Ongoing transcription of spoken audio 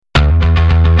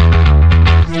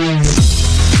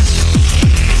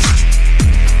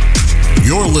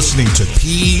listening to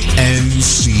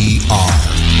PNCR.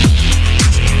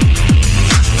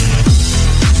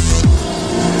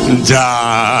 Da,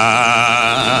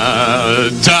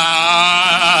 da,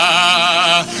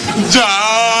 da, da,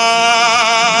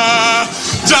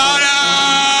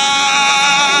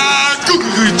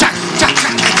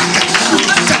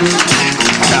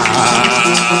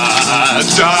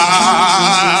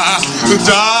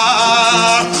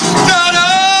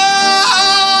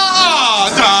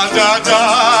 da,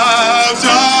 da,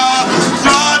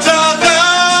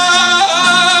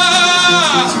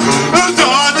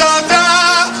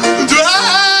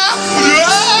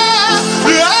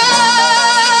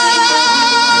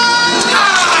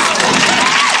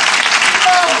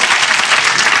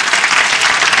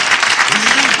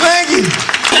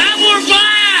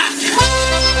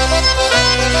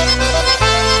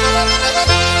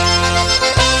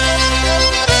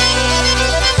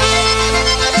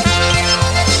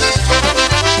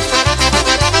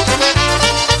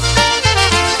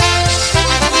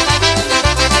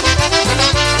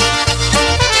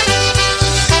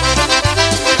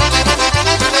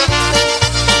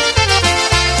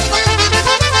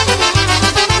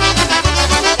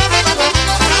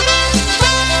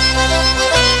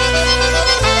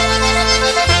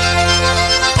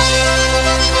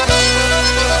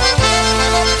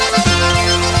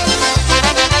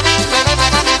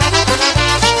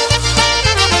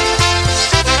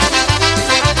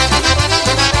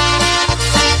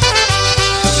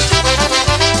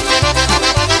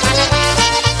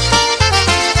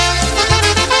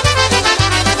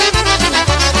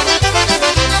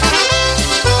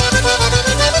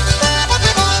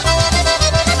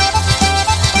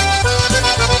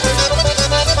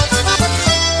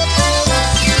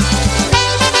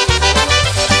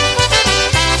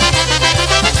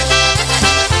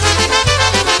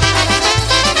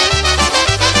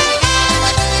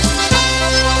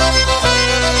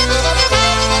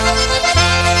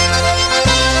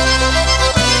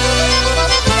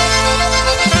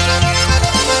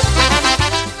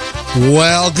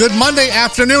 Well, good Monday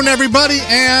afternoon, everybody,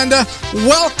 and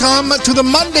welcome to the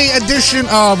Monday edition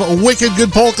of Wicked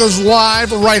Good Polkas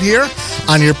Live right here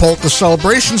on your polka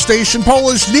celebration station,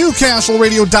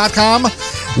 PolishNewcastleRadio.com,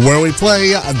 where we play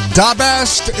the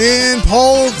best in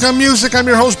polka music. I'm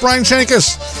your host, Brian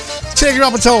Shankus. Taking you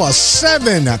up until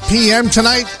 7 p.m.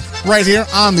 tonight, right here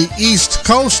on the East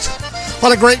Coast. A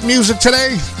lot of great music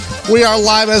today. We are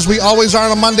live as we always are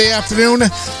on a Monday afternoon.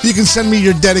 You can send me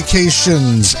your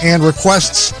dedications and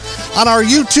requests on our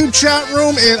YouTube chat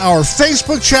room, in our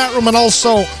Facebook chat room, and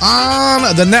also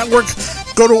on the network.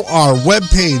 Go to our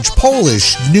webpage,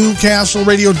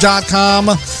 PolishNewcastleRadio.com.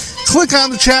 Click on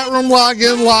the chat room, log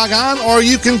in, log on, or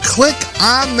you can click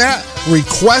on that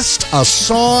request a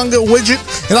song widget,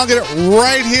 and I'll get it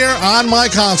right here on my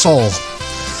console.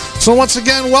 So once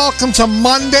again, welcome to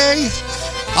Monday.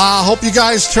 Hope you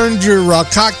guys turned your your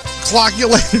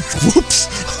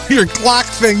clock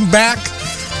thing back.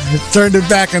 Turned it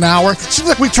back an hour. Seems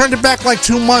like we turned it back like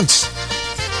 2 months.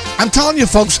 I'm telling you,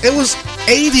 folks, it was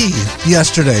 80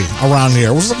 yesterday around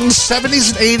here. It was in the 70s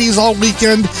and 80s all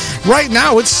weekend. Right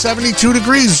now, it's 72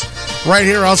 degrees right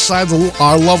here outside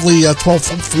our lovely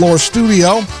 12th floor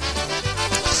studio.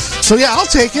 So, yeah, I'll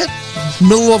take it.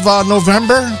 Middle of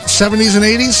November, 70s and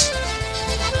 80s.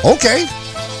 Okay,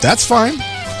 that's fine.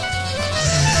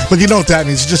 But you know what that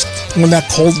means? Just when that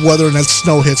cold weather and that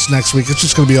snow hits next week, it's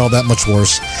just going to be all that much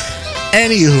worse.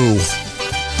 Anywho.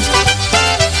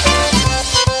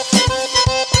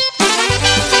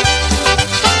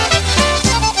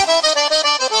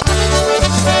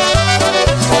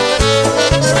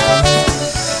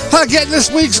 Getting this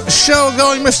week's show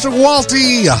going, Mr.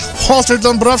 Walter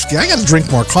Dombrowski. I got to drink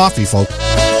more coffee, folks.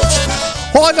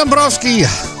 Walter Dombrowski,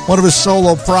 one of his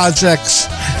solo projects.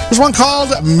 There's one called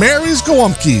Mary's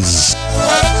Gołąbkis.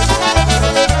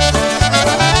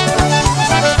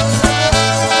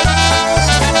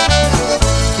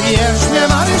 Pięknie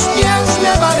Maryś,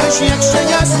 jeszcze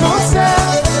jasnoce.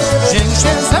 Dzień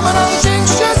się ze mną,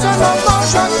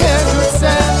 morza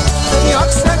kierunce.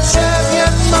 Jak se ciebie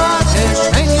Maryś,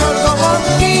 senior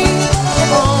Gołąbki.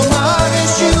 O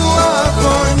Maryś, you are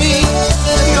for me.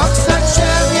 Jak se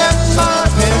ciebie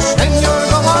Maryś, senior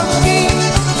Gołąbki.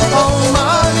 O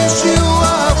Maryś, you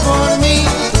are for me.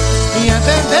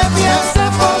 Jeden debiece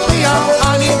popijał,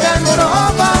 ani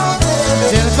wędrował.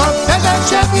 Tylko wtedy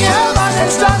ciebie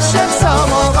Maryś zawsze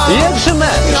całował. Pierwszy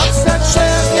mecz. Jak se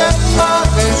ciebie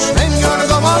Maryś, senior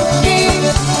Gołąbki.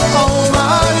 O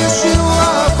Maryś, you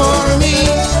are for me.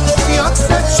 Jak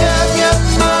se ciebie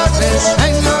Maryś,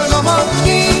 senior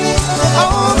Gołąbki. O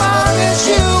Maryś,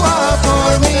 you are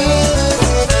for me.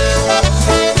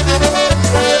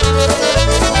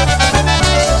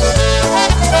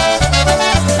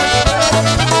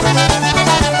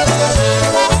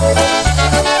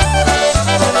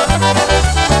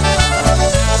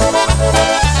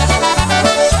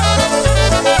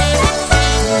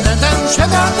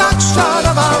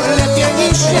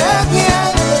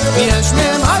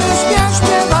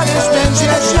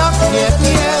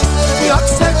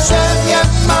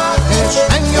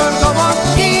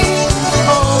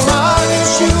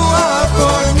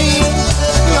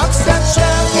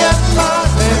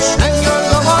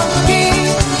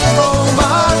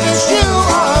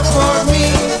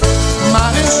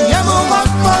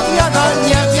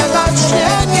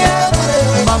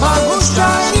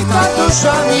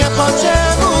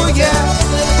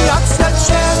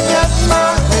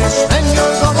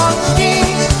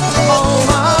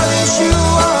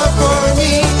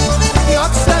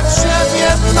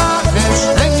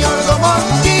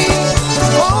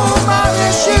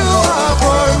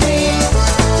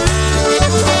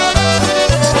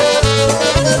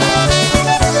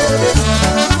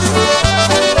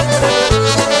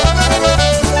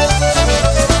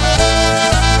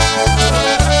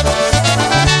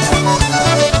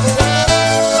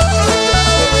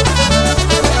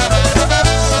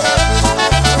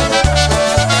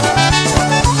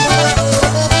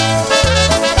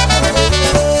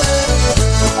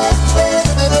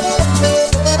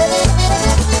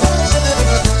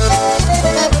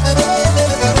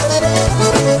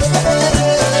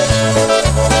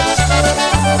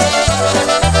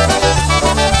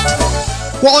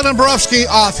 Wally Dombrowski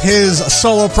off his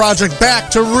solo project Back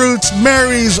to Roots.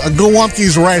 Mary's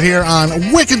Gołąbki's right here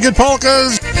on Wicked Good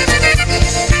Polkas.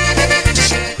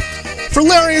 For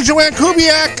Larry and Joanne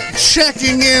Kubiak,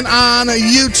 checking in on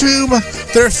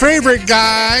YouTube, their favorite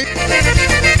guy,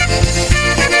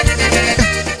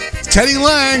 Teddy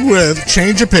Lang with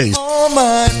Change of Pace. All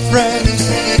my friends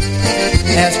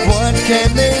ask what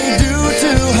can they do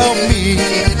to help me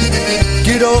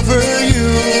get over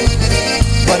you,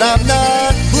 but I'm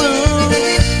not blue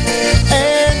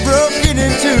and broken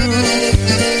in two,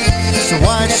 so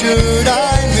why should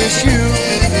I miss you?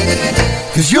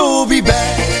 'Cause you'll be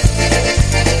back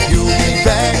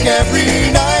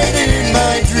every night in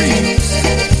my dreams,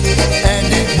 and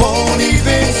it won't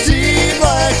even seem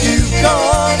like you've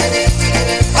gone.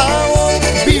 I won't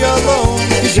be alone,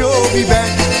 'cause you'll be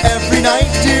back every night,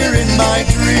 dear, in my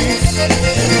dreams.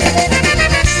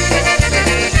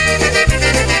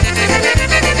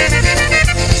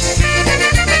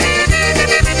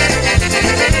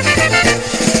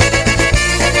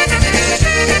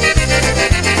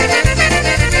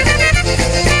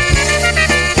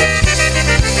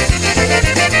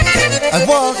 I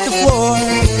walk the floor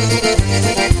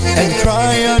and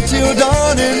cry until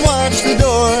dawn and watch the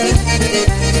door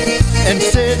and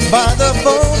sit by the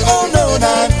phone. Oh no,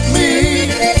 not me.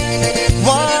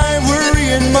 Why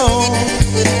worry and moan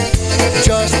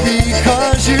just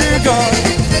because you're gone?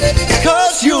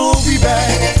 'Cause you'll be back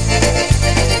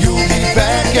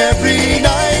every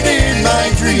night in my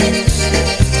dreams,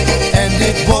 and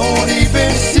it won't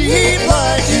even seem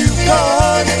like you've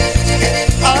gone.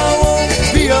 I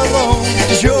won't be alone,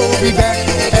 'cause you'll be back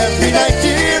every night,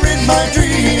 dear, in my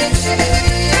dreams.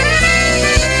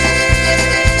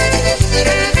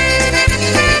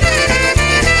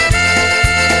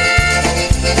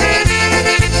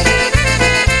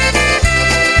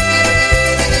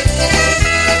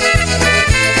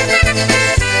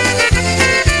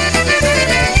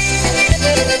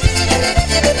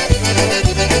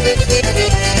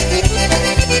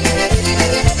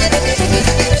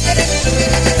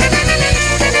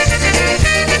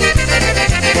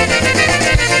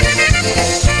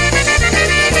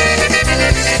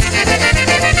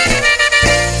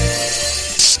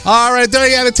 All right, there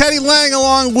you had it. Teddy Lang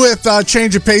along with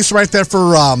Change of Pace right there for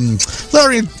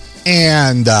Larry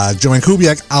and Joanne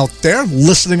Kubiak out there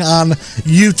listening on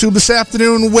YouTube this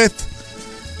afternoon with,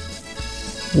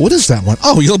 what is that one?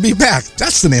 Oh, You'll Be Back.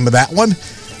 That's the name of that one.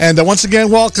 And once again,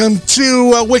 welcome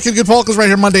to Wicked Good Polkas right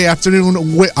here Monday afternoon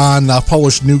on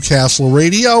Polish Newcastle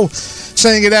Radio.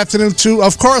 Saying good afternoon to,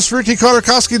 of course, Ricky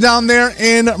Kotarkowski down there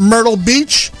in Myrtle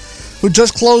Beach, who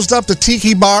just closed up the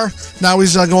Tiki Bar. Now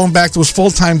he's going back to his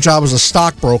full-time job as a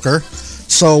stockbroker.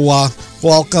 So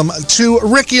welcome to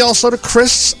Ricky, also to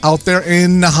Chris out there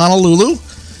in Honolulu,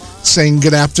 saying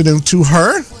good afternoon to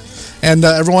her. And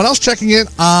everyone else checking in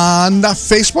on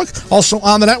Facebook, also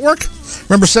on the network.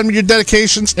 Remember, send me your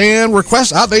dedications and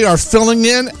requests. They are filling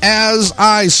in as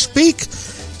I speak.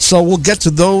 So we'll get to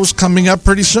those coming up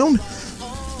pretty soon.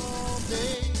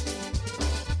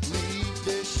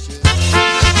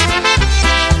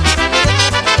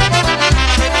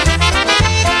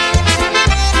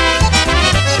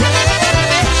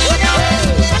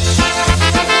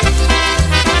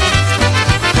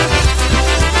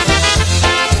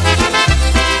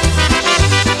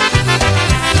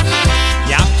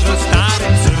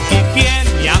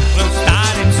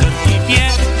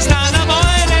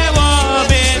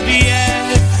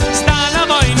 Sta na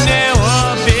wojnę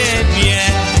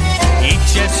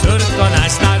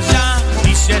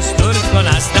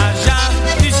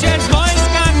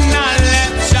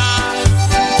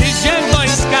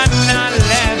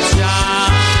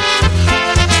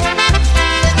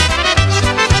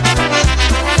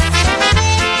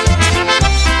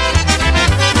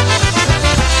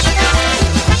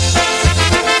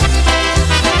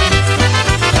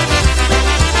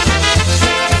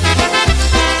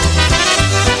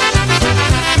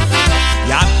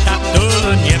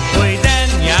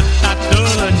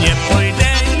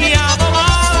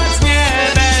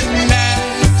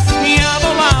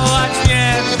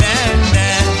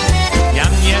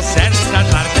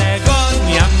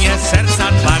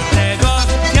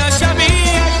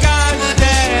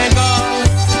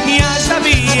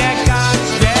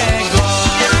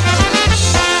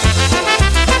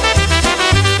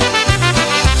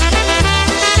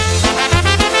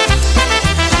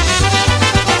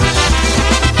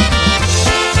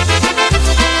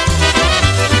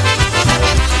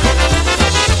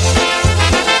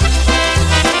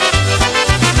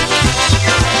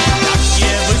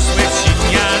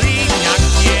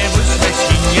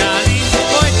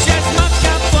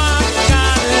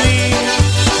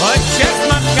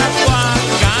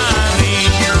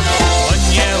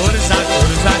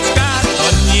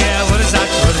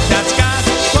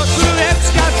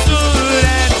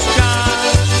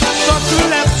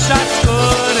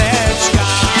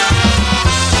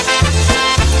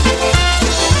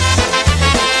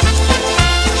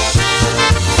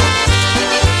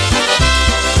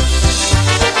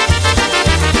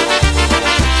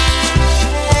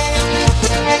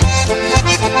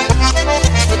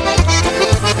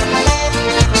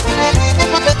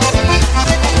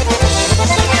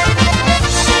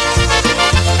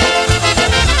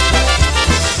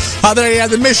There you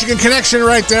have the Michigan connection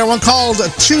right there. One called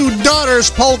Two Daughters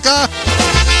Polka.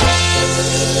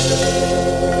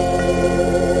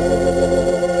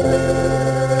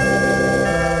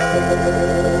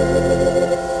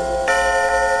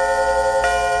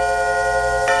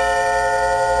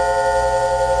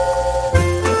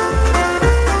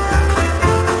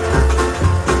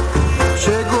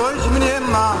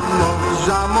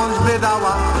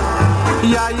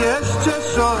 Ja jeszcze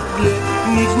sobie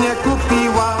nic nie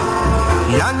kupiła.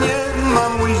 Ja nie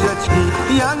mam łyżeczki,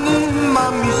 ja nie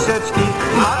mam miseczki.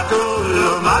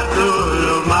 Matulu,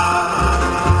 matulu, ma.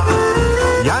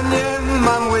 Ja nie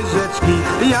mam łyżeczki,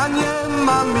 ja nie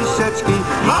mam miseczki.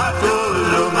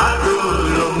 Matulu,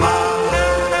 matulu, ma.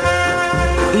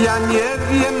 Ja nie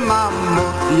wiem, mamo,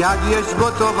 jak jeść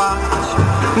gotować,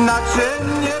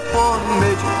 naczynie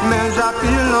pomyć, męża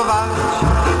pilnować.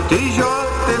 Tyś o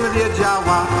tym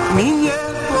wiedziała, mi nie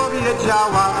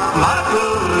powiedziała.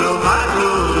 Matulu,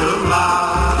 matulu,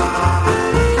 ma.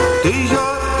 Tyś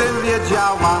o tym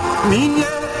wiedziała, mi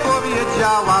nie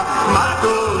powiedziała.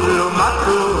 Matulu,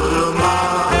 matulu, ma.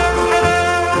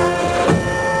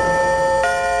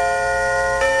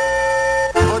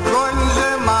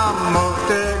 Odgońże, mamo,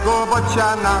 tego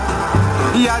bociana,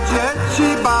 ja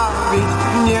dzieci bawić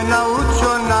nie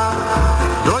nauczona.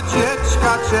 Do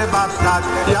dziecka trzeba stać,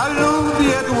 ja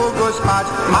lubię długo spać.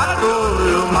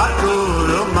 Matulu,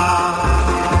 matulu, ma.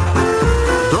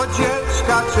 Do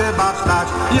dziecka trzeba stać,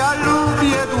 ja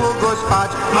lubię długo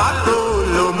spać.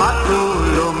 Matulu,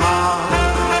 matulu, ma.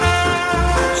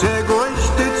 Czegoś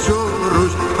ty,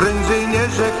 córuś, prędzej nie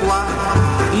rzekła,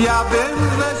 ja bym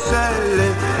wesele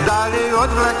dalej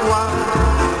odwlekła.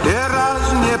 Teraz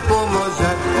nie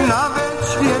pomoże nawet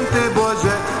święty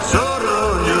Boże.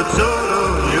 Coroniu,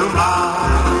 coroniu, ma.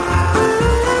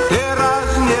 Teraz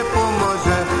nie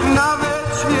pomoże nawet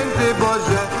święty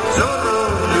Boże.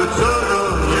 Coroniu,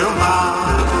 coroniu, ma.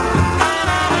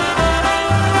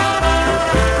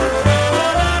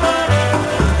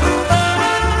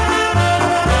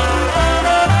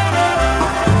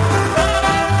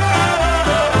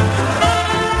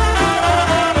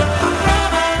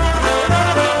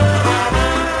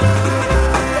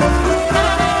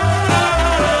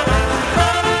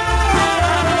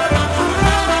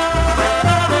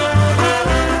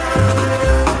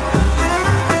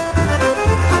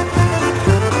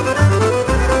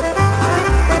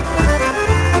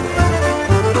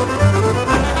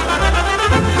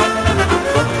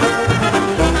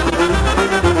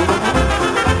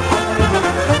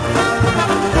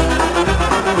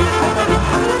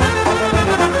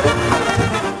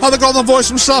 The golden voice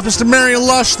himself, Mr. Marion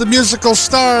Lush, the musical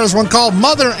stars, one called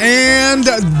Mother and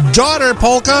Daughter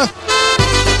Polka.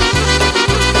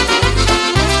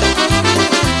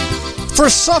 For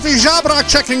Sophie Jabra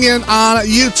checking in on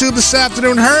YouTube this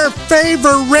afternoon, her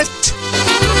favorite.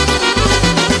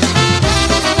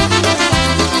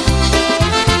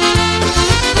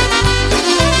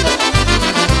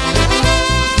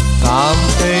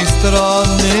 Tamtej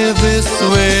strony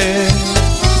Wysły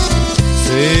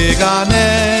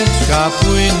cyganeczka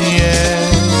płynie.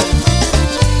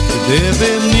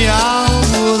 Gdybym miał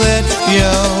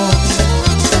wódeczkę,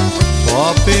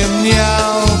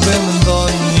 popilniałbym do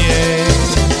niej.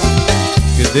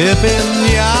 Gdybym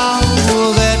miał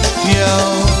wódeczkę,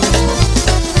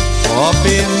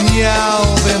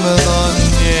 popilniałbym do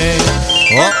niej.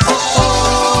 O, o, o,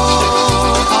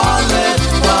 ale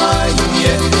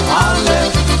fajnie, ale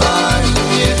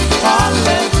fajnie,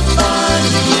 ale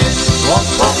fajnie. O,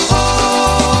 o, o,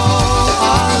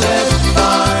 ale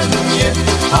fajnie,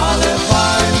 ale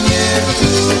fajnie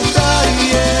tutaj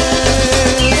jest.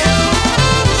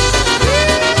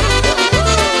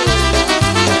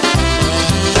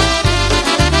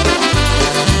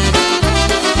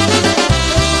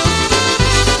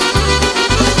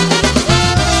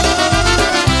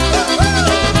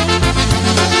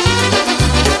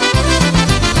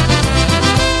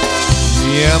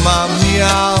 Nie mam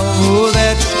ja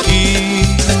wódeczki,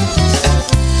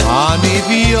 ani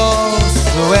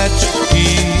wiosłeczki.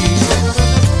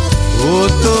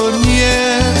 Utonie,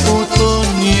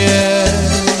 utonie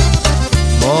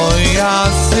moja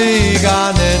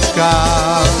cyganeczka.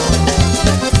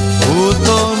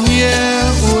 Utonie,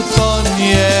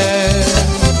 utonie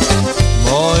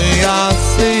moja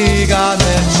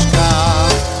cyganeczka.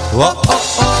 O, o,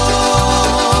 o,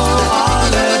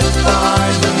 ale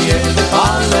fajnie,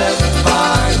 ale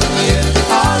fajnie,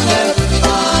 ale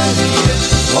fajnie.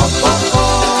 O, o, o,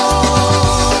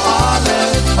 ale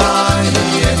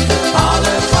fajnie,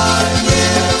 ale fajnie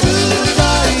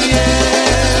tutaj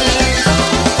jest.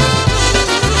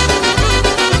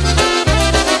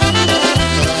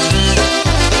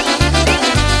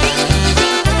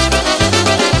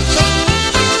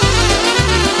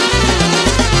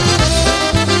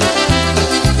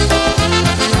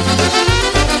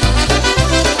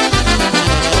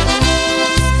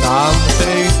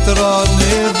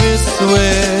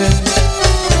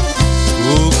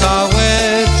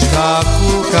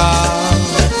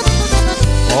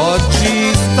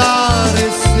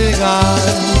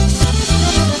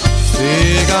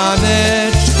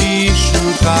 cyganeczki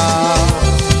szuka,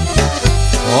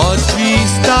 od dziś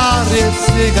stary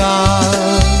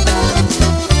cygan,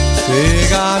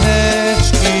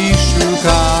 cyganeczki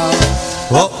szuka.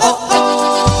 O, o, o,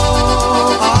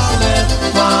 ale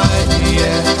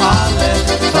fajnie, ale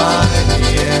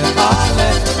fajnie, ale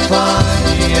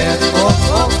fajnie, o,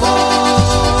 o, o,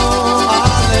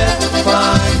 ale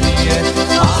fajnie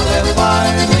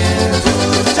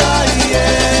tutaj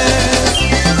jest.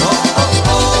 O, o,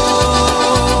 o,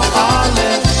 ale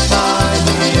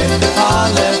fajnie,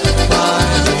 ale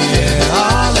fajnie,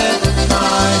 ale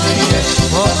fajnie,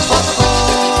 o, o, o,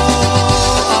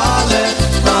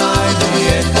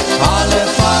 ale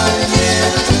fajnie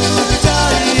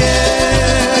tutaj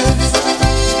jest.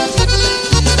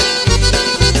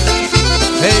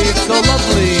 Hey, it's so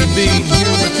lovely being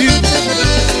here with you.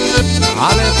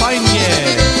 Ale fajnie.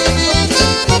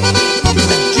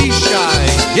 Dzisiaj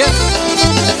jest.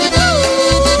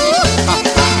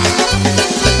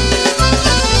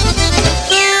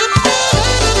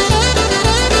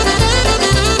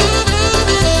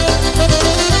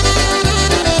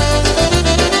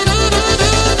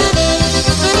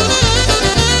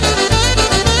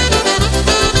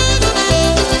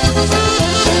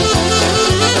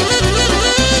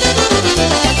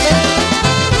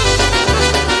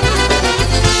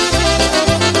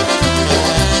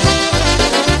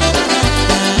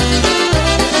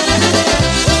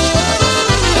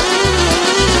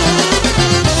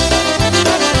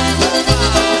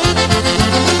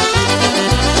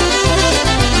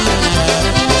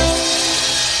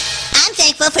 I'm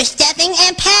thankful for stuffing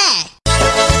and pie.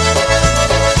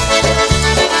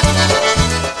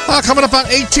 Coming up on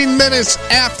 18 minutes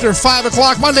after 5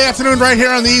 o'clock, Monday afternoon, right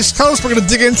here on the East Coast. We're going to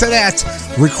dig into that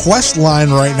request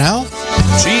line right now.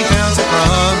 She found it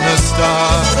from the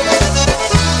start.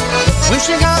 When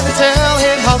she got to tell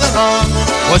him all along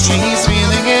what she's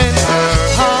feeling in her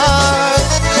heart.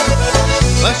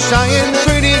 A shy and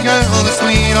pretty girl, the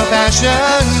sweet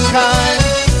old-fashioned kind.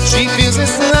 She feels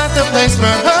it's not the place for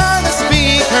her to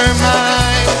speak her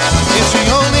mind. If she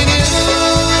only knew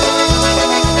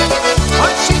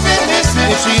what she's been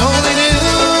missing, if she only knew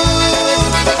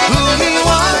who he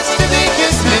wants to be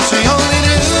kissing, if she only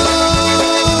knew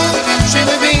she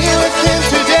would be with him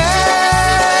today.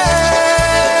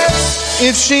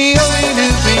 If she only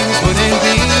knew things wouldn't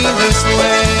be this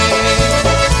way.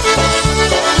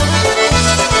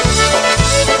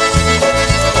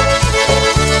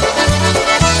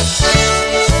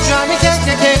 Johnny kept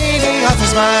the Katie off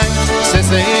his mind since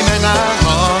they met not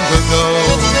long ago.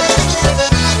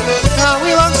 Now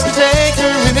he wants to take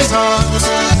her in his arms,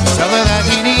 tell her that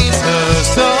he needs her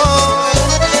so.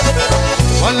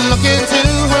 One look into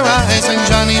her eyes and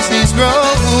Johnny's knees grow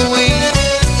weak.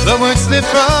 The words slip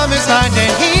from his mind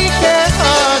and he can't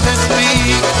hardly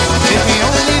speak. If he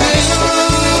only knew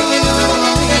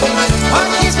what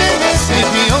he's been missing, if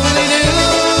he only knew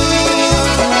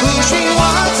who she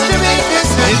wants to be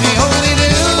kissing, if he only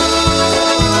knew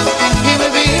he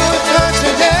would be with her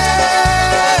today.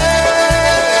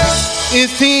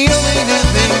 If he only knew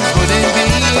things wouldn't be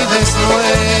this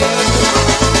way.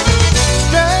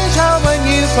 Strange how when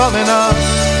you fall in love,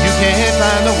 you can't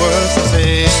find the words to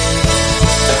say.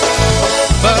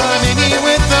 But maybe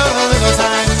with a little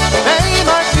time, they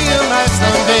might feel like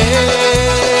someday.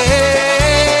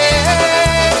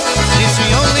 If she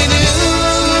only knew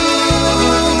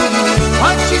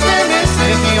what she's been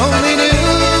missing, if he only knew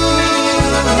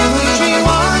who she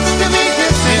wants to be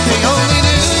kissing, if he only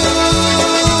knew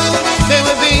they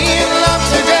would be in love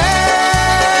today.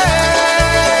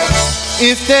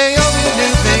 If they only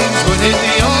knew things, wouldn't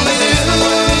they only knew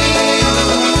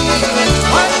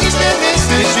what he's been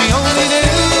missing, if she only knew.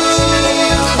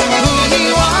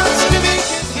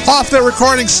 Off their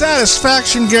recording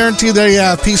Satisfaction Guarantee, they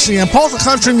have PCM Polka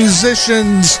Country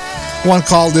Musicians, one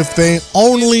called If They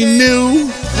Only Knew.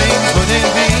 Things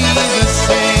wouldn't be the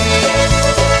same.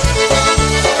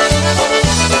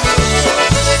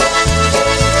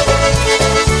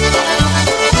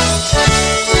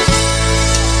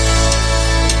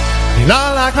 You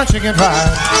know, like my chicken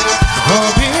fried, go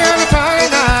beer on a Friday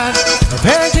night, a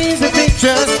pair of jeans that fit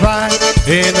just right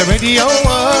in the radio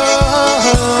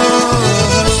world.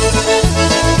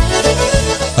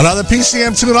 Another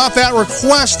PCM tune off that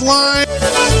request line.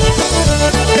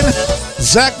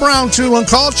 Zach Brown tune, one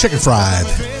called Chicken Fried.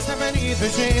 The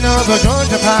chain of a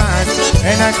Georgia pine,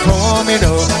 and I call me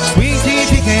no sweet tea,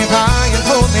 pecan pie, and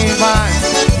homemade wine.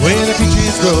 Where the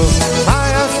peaches grow, my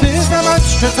house is not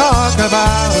much to talk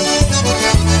about,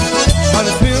 but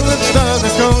it's filled with love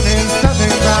that's grown in southern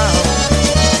ground,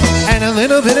 and a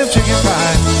little bit of chicken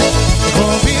fried. It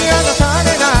won't be on a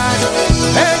Friday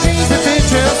night.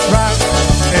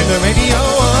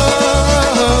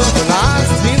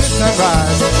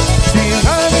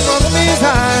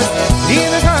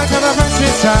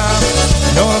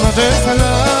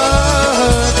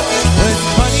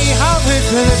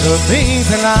 the things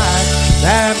in life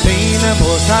that mean the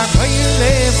most, like where you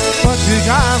live, what you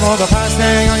drive, or the price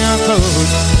tag on your clothes.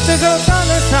 There's a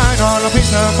dollar sign on a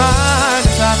piece of mind,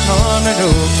 it's like on the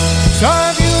nose. So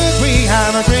if you agree,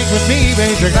 have a drink with me,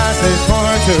 raise your glasses for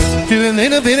two. Do a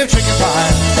little bit of chicken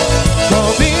pie.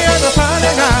 Go be on the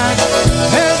Friday night,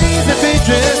 and these are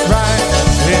just right.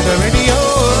 In the radio,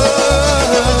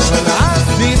 when I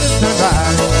see the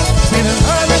sunrise, see the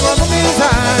light of these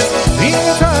eyes, feel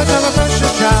the touch of a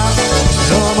precious child,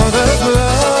 no mother's love.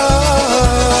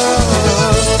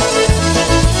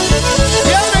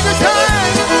 Yeah, make a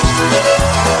time.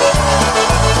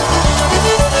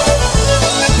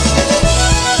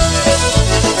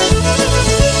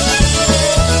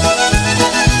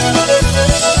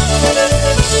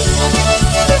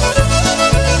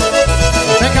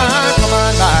 Think I come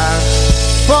alive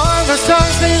for the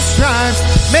stars and stripes,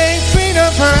 make freedom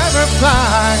forever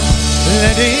fly.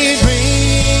 Let it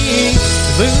ring,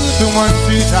 lose the ones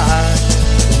who die.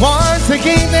 Once to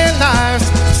gain their lives,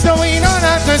 so we don't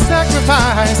have to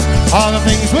sacrifice all the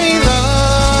things we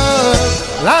love,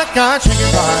 like our chicken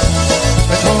pie.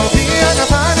 Let's go be on the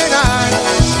Friday night,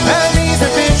 and these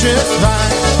are just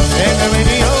right. In the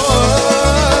radio,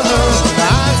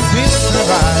 I see the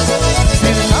sunrise,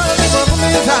 see the light of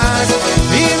his eyes,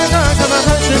 feel the touch of a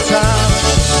precious child.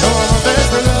 No one better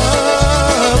for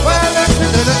love, well, let's do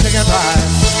the chicken pie.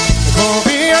 Go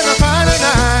be on the Friday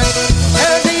night,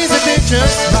 and these are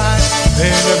just right.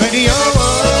 In the radio,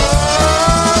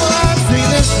 I see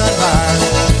the sunrise,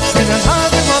 see the light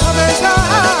of his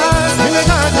eyes, feel the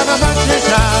touch of a precious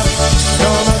child. No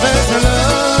one better for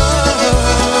love.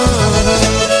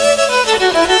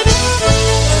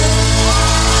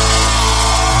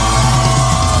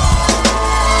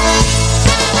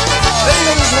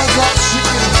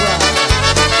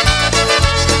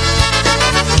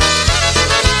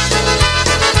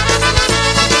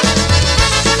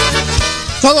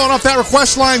 Following up that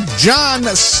request line, John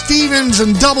Stevens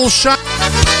and Double Shot.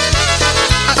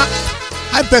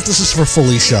 I bet this is for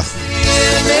Felicia. The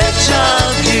image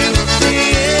of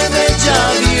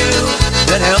you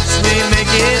that helps me make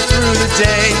it through the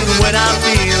day when I'm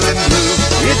feeling blue.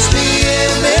 It's the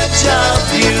image of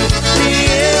you,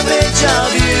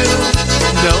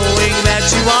 knowing that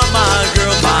you are my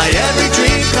girl, my every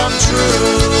dream come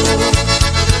true.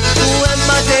 When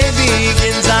my day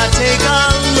begins, I take a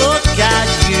look at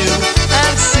you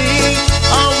and see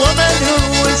a woman who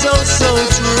is oh so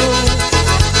true.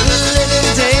 Living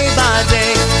day by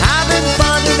day, having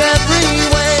fun in every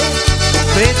way,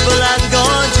 faithful and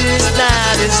gorgeous,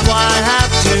 that is why I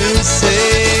have to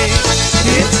say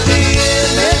it's the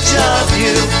image of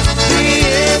you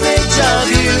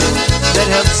that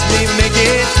helps me make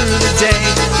it through the day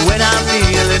when I'm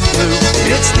feeling blue.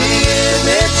 It's the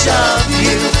image of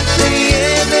you,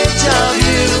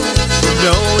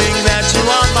 knowing that you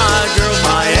are my girl,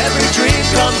 my every dream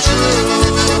come true.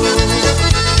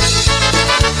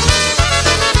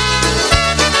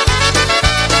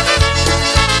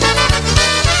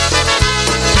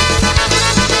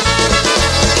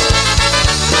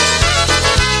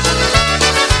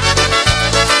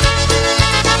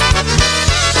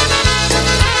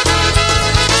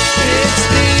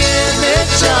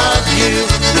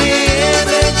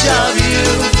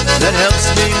 That helps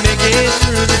me make it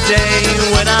through the day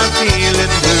when I'm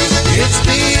feeling blue. It's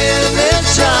the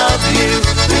image of you,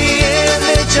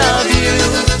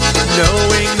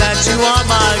 knowing that you are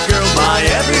my girl, my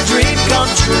every dream come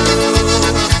true.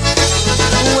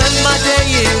 When my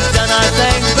day is done, I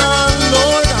thank the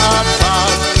Lord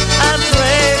above and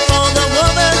pray for the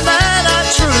woman that I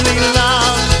truly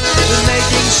love,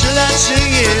 making sure that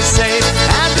she is safe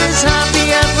and is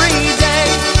happy every day.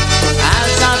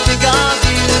 As I think of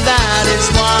you, that is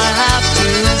why I have to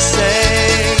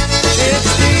say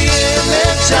it's the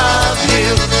image of you,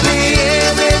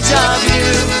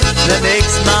 that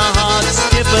makes my heart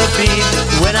skip a beat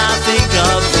when I think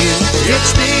of you.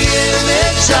 It's the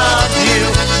image of you,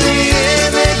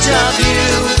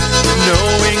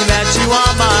 knowing that you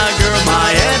are my girl, my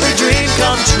every dream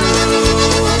come true.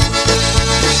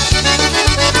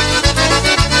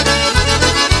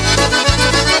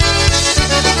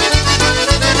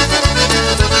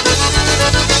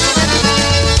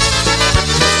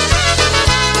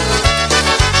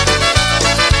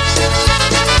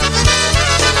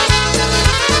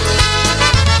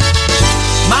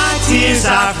 Tears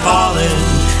are falling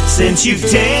since you've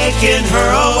taken her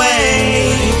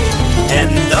away. And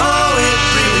though it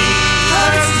really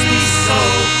hurts me so,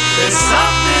 there's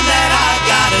something that I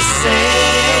gotta say.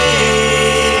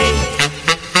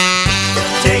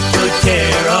 Take good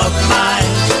care of my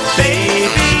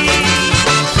baby.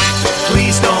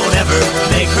 Please don't ever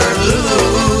make her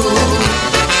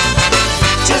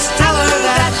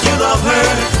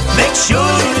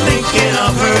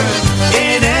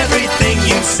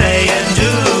you say and do.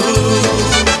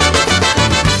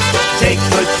 Take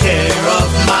good care of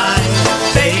my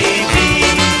baby.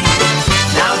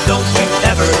 Now don't you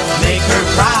ever make her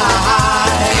cry.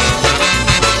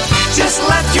 Just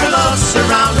let your love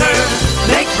surround her,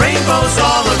 make rainbows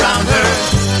all around her.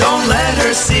 Don't let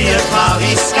her see a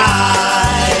cloudy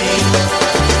sky.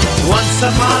 Once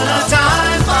upon a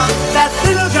time, that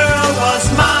little girl was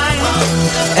mine.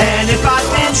 And if I'd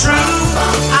been true,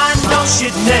 I know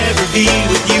she'd never be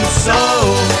with you. So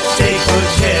take good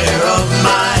care of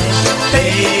my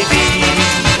baby.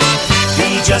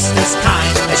 Be just as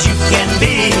kind as you can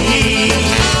be.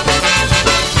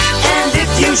 And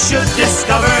if you should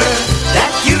discover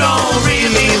that you don't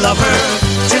really love her,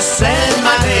 just send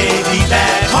my baby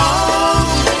back home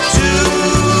to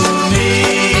me.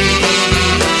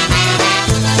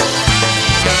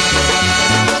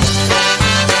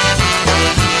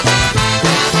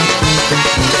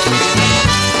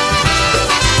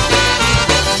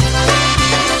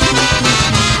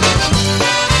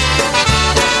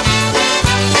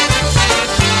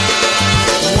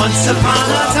 Once upon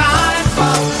a time,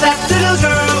 that little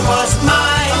girl was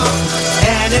mine.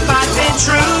 And if I'd been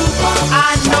true,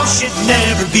 I know she'd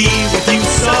never be with you.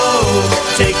 So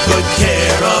take good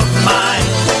care of my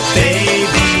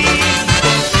baby.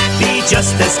 Be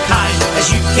just as kind as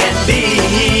you can be.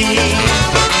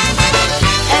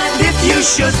 And if you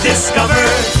should discover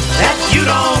that you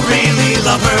don't really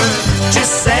love her,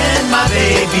 just send my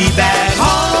baby back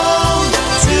home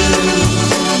to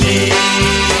me.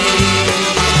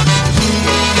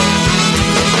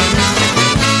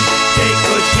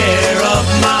 Care of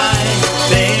my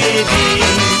baby.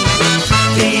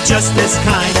 Be just as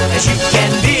kind as you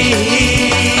can be.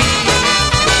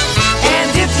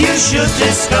 And if you should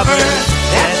discover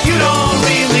that you don't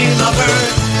really love her,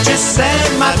 just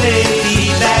send my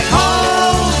baby back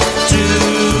home to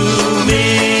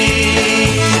me.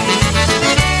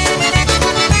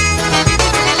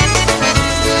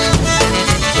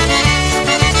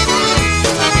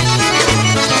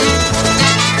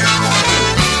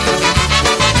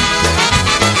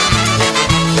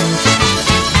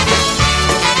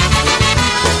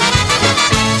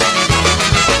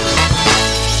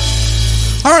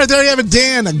 All right, there you have it,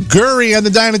 Dan Gurry and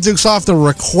the Dynadukes off the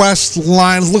request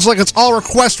line. Looks like it's all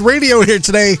request radio here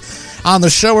today on the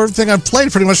show. Everything I've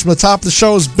played pretty much from the top of the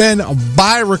show has been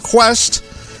by request.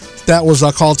 That was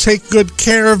called Take Good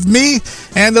Care of Me.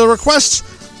 And the requests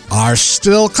are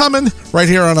still coming right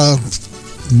here on a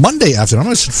Monday afternoon. I'm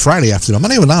going to say Friday afternoon. I'm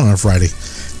not even on a Friday.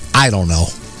 I don't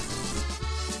know.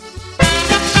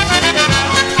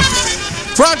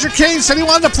 Roger Kane said he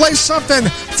wanted to play something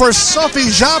for Sophie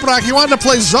Jabrak. He wanted to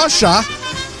play Zosha.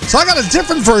 So I got a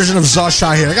different version of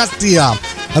Zosha here. I got the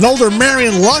an older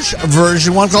Marion Lush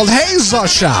version, one called Hey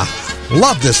Zosha.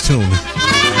 Love this tune.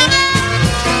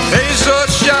 Hey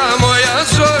Zosha, moja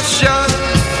Zosha.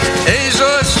 Hey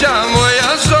Zosha,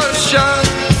 moja Zosha.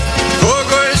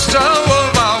 Kogoś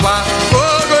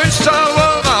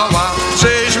całowała,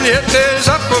 żeś mnie ty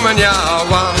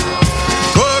zapomniała.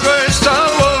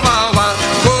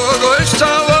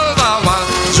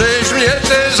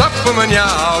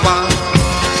 Zapomniała.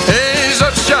 Ej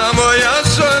Zosia, moja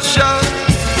Zosia,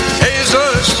 ej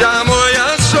Zosia,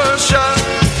 moja Zosia,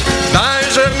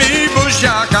 dajże mi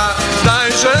buziaka,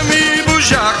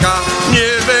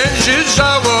 nie będziesz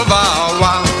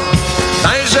żałowała.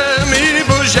 Dajże mi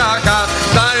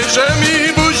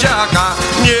buziaka,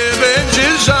 nie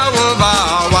będziesz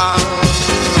żałowała.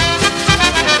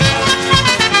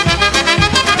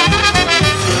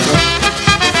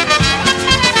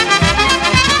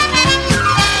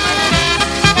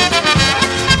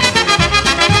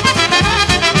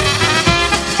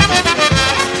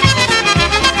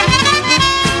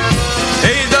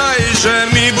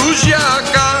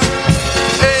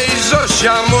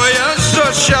 Zosia, moja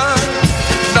Zosia,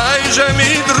 dajże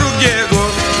mi drugiego,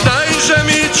 dajże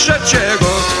mi trzeciego,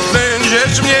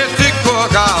 będziesz mnie ty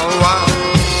kochała.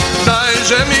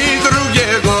 Dajże mi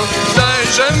drugiego,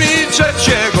 dajże mi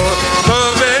trzeciego,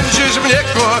 to będziesz mnie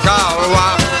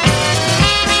kochała.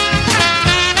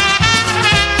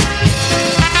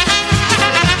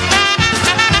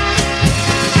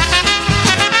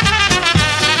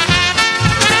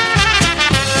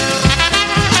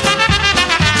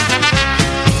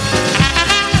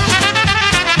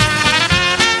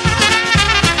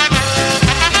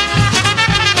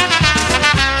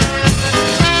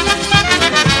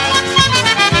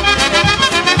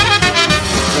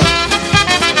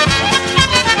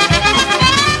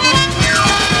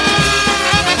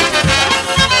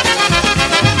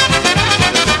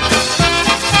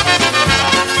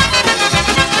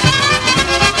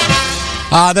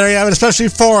 There you have it, especially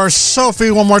for Sophie,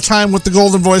 one more time with the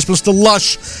golden voice, Mr.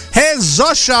 Lush. Hey,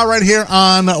 Zusha, right here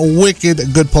on Wicked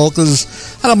Good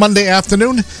Polkas on a Monday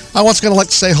afternoon. I once again like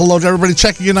to say hello to everybody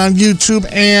checking in on YouTube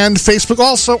and Facebook,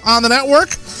 also on the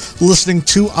network, listening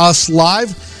to us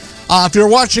live. If you're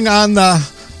watching on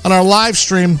our live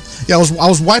stream, I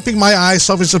was wiping my eyes.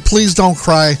 Sophie said, please don't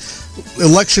cry.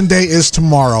 Election day is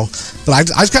tomorrow. But I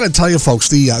just got to tell you, folks,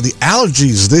 the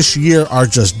allergies this year are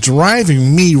just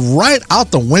driving me right out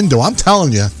the window. I'm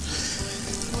telling you,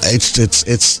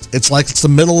 it's like the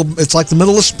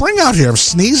middle of spring out here. I'm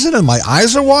sneezing and my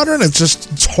eyes are watering.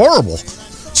 It's horrible.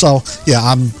 So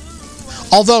yeah,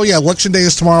 although election day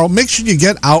is tomorrow. Make sure you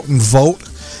get out and vote.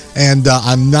 And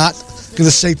I'm not going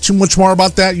to say too much more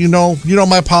about that. You know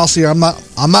my policy. I'm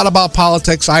not about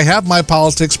politics. I have my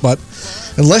politics, but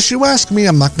unless you ask me,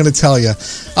 I'm not going to tell you.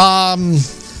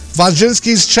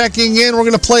 Vajinsky's checking in. We're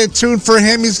going to play a tune for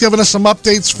him. He's giving us some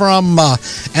updates from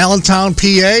Allentown,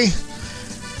 PA.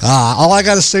 All I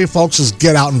got to say, folks, is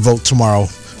get out and vote tomorrow.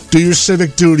 Do your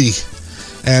civic duty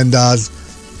and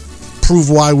prove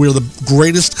why we're the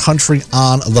greatest country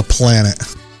on the planet.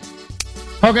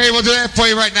 Okay, we'll do that for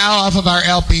you right now off of our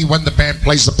LP When the Band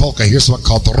Plays the Polka. Here's one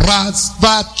called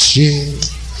Razvacie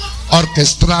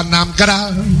Orchestra Nam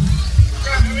Gra.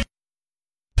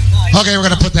 Okay, we're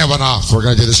going to put that one off. We're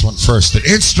going to do this one first. An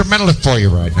instrumental for you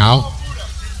right now.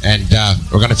 And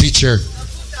we're going to feature...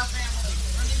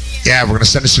 Yeah, we're going to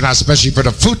send this one out especially for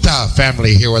the Futa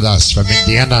family here with us from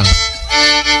Indiana.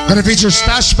 We're going to feature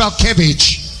Stash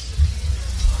Malkiewicz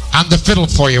on the fiddle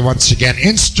for you once again.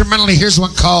 Instrumentally, here's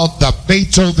one called the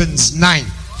Beethoven's Ninth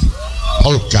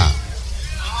Polka.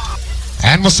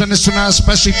 And we'll send this one out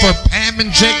especially for Pam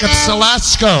and Jacob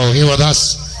Salasco here with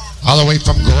us all the way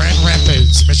from Grand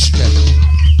Rapids, Michigan.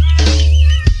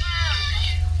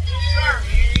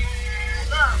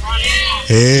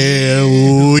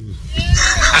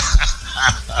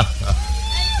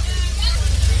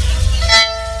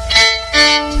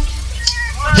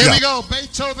 Here we go,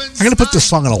 Beethoven's... I'm going to put this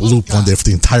song on a loop one day for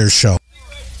the entire show.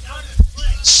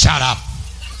 Shut up.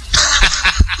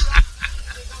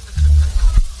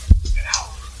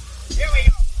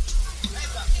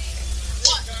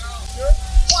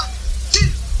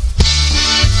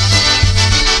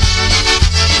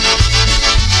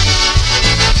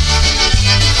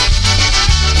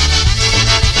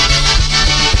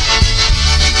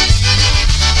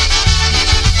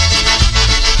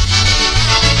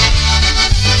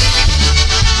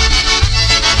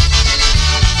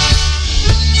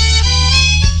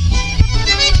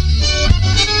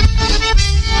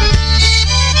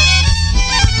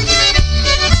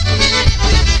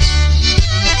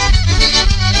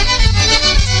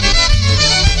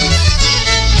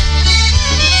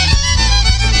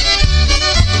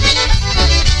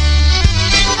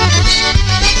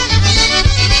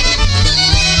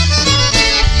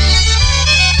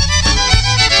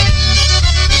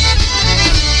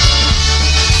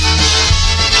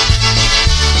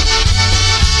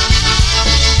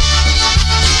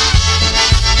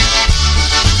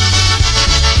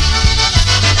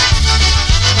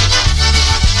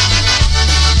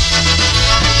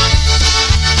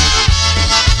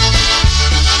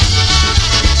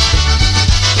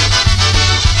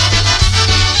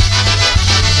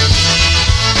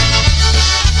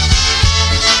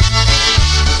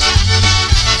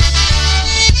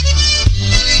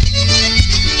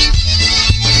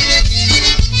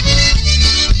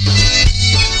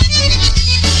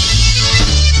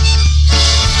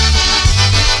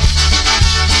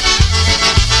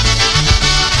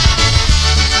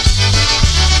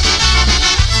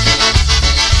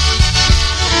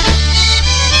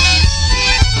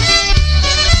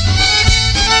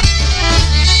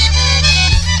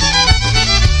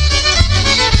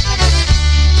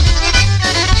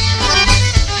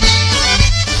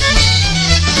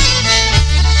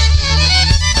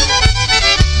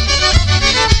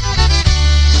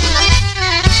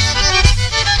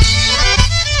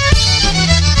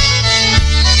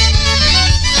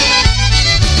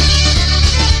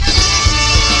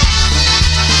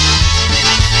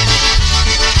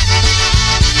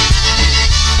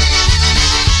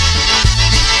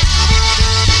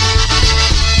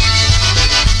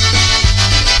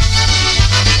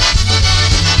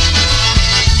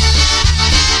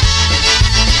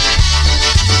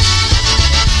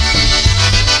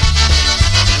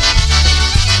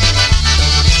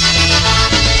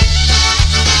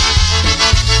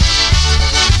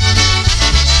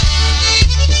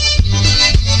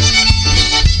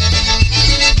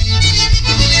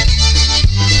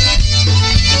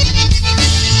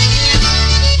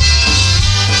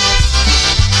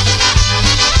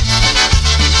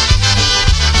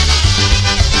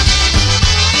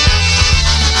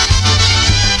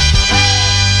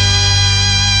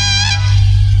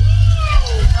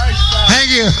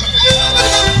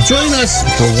 Join us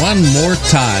for one more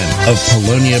time of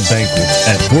Polonia Banquets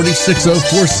at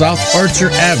 4604 South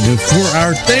Archer Avenue for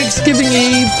our Thanksgiving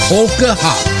Eve Polka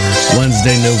Hop,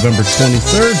 Wednesday, November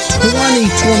 23rd,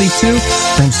 2022,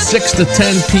 from 6 to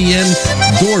 10 p.m.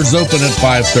 Doors open at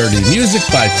 5:30. Music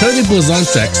by Tony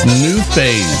Blazonczyk's New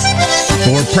Phase.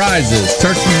 For prizes,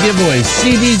 turkey giveaways,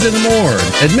 CDs, and more.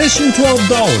 Admission $12.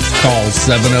 Call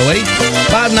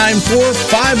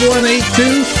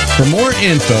 708-594-5182 for more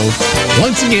info.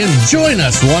 Once again, join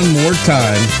us one more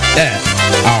time at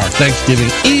our Thanksgiving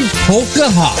Eve Polka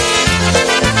Hop.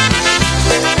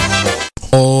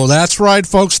 Oh, that's right,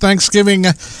 folks. Thanksgiving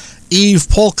Eve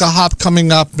Polka Hop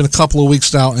coming up in a couple of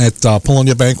weeks now at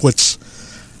Polonia Banquets,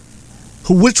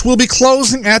 which will be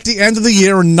closing at the end of the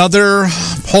year. Another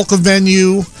polka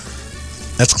venue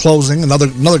that's closing.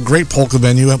 Another great polka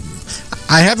venue.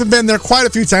 I haven't been there quite a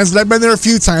few times, but I've been there a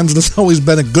few times, and it's always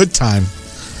been a good time.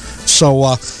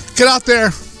 So get out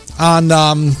there on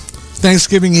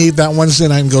Thanksgiving Eve, that Wednesday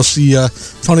night, and go see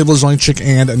Tony Blazonczyk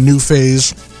and a New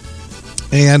Phase.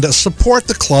 And support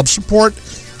the club, support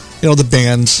the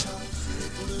bands,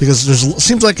 because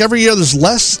seems like every year there's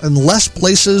less and less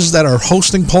places that are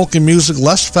hosting polka music,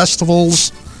 less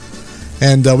festivals,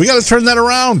 and we got to turn that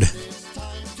around.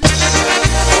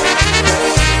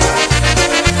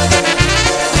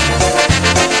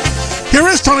 Here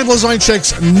is Tony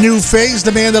Blazonczyk's New Phase,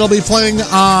 the band that'll be playing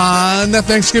on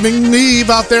Thanksgiving Eve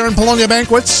out there in Polonia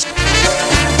Banquets.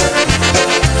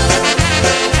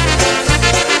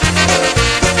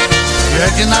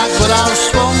 Żegna góral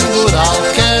swą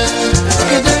góralkę,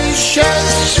 gdy się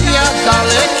świat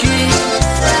daleki.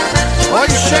 Oj,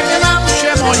 żegnam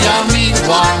się moja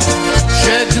miła,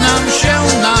 żegnam się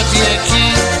na wieki.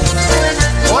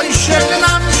 Oj,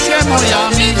 żegnam się moja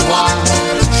miła,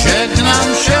 żegnam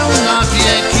się na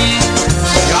wieki.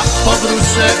 Jak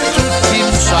powrócę w krótkim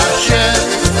czasie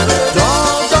do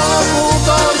domu,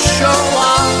 do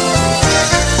sioła,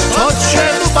 to cię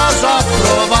chyba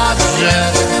zaprowadzę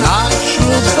na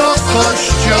ślub do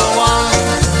kościoła.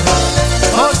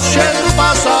 To cię chyba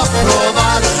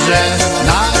zaprowadzę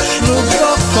na ślub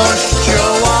do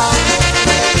kościoła.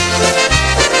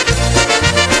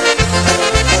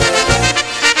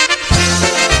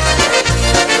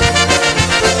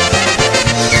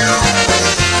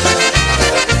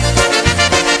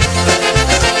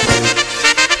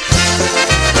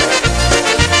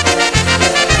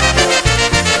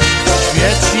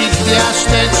 Świeci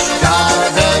gwiazdeczka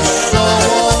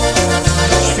wesoło,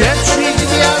 świeci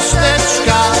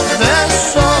gwiazdeczka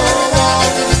wesoło.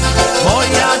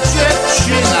 Moja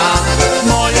dziewczyna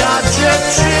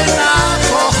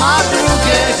kocha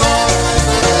drugiego.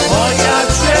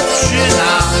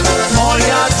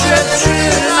 Moja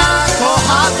dziewczyna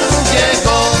kocha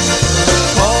drugiego.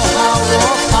 Kocha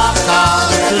łopaka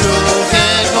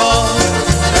drugiego.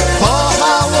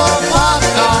 Kocha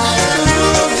łopaka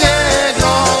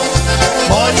drugiego.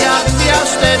 Moja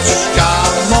gwiazdeczka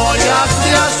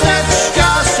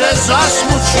się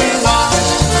zasmuciła.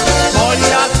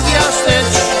 Moja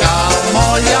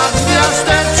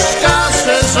gwiazdeczka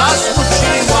się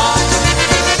zasmuciła.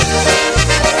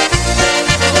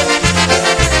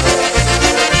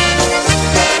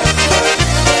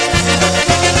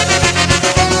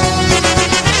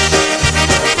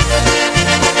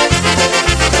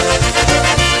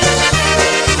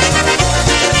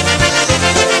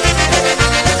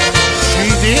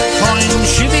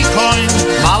 Siwy koń,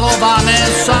 malowane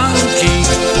sanki.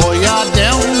 Pojadę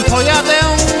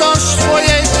do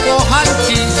swojej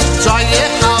kochanki.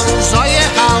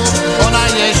 Zajechał, ona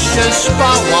jeszcze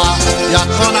spała.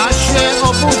 Jak ona się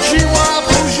obudziła,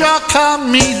 buziaka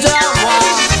mi dała.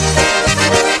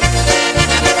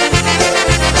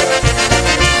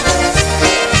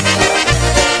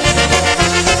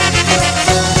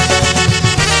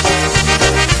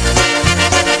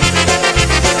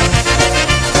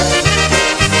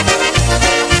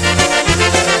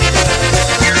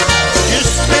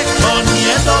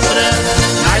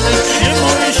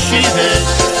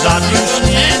 Zawiózł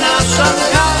mnie na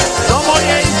sankach do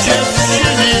mojej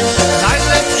dziewczyny.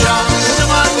 Najlepsza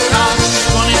furmanka,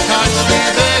 konika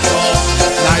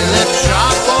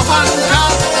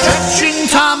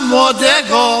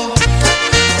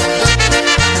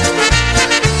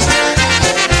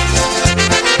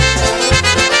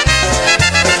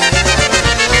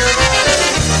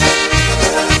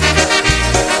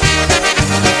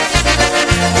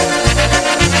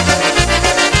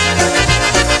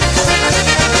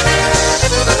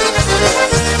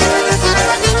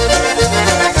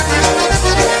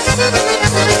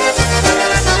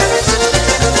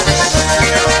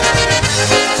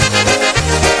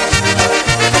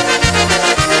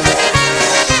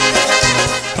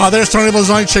There's Tony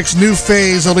Blazonczyk's new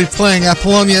phase. They'll be playing at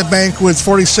Polonia Banquets,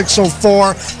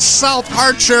 4604 South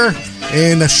Archer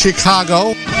in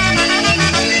Chicago.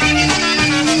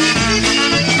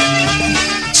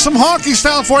 Some honky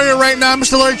style for you right now.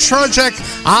 Mr. Larry Trojek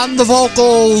on the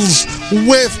vocals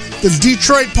with the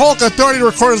Detroit Polka Authority,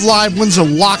 recorded live, Windsor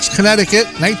Locks, Connecticut,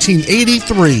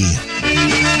 1983.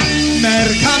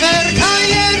 Merka, merka,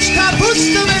 jedź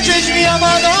kapustę, będziesz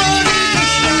miała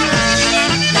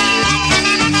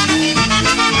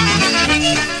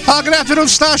good afternoon,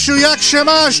 Stashu. Jak się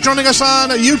masz? Joining us on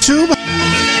YouTube. Hey,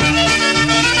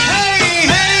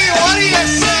 hey, what do you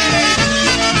say?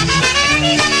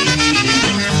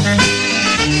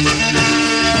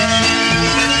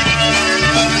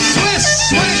 Swish,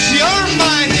 swish, you're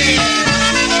mine.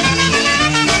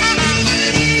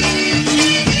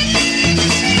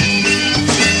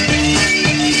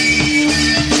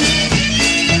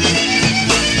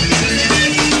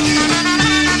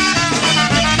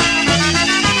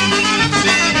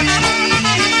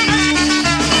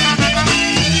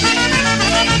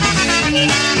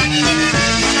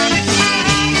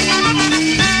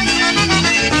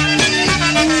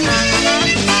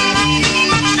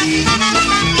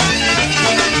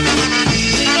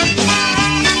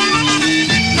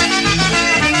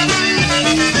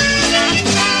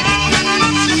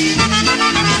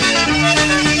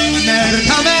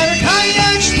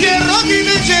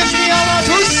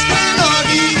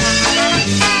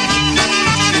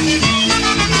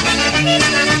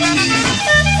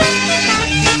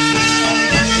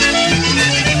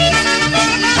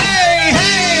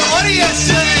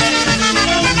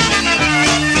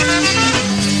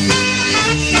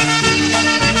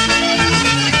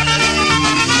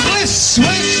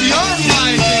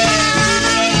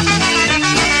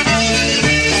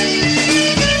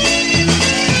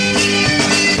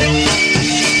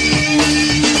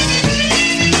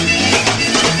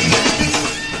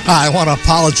 I want to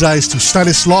apologize to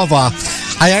Stanislava.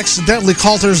 I accidentally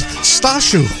called her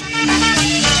Stashu.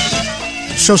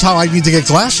 Shows how I need to get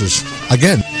glasses.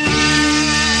 Again.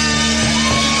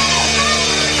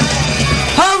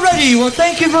 Alrighty, well,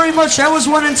 thank you very much. That was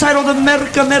one entitled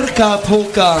America, America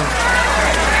Polka.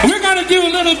 We're going to do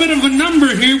a little bit of a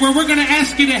number here where we're going to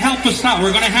ask you to help us out.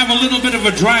 We're going to have a little bit of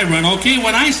a dry run, okay?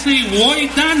 When I say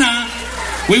Wojdana,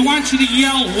 we want you to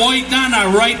yell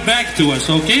Wojdana right back to us,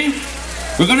 okay?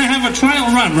 We're going to have a trial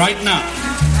run right now.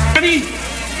 Ready?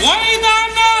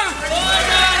 Wojdana!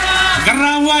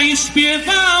 Grała I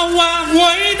śpiewała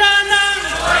Wojdana!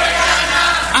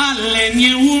 Ale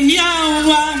nie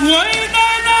umiała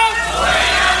Wojdana!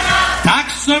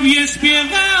 Tak sobie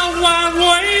śpiewała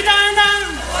Wojdana!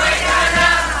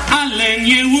 Ale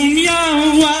nie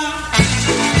umiała!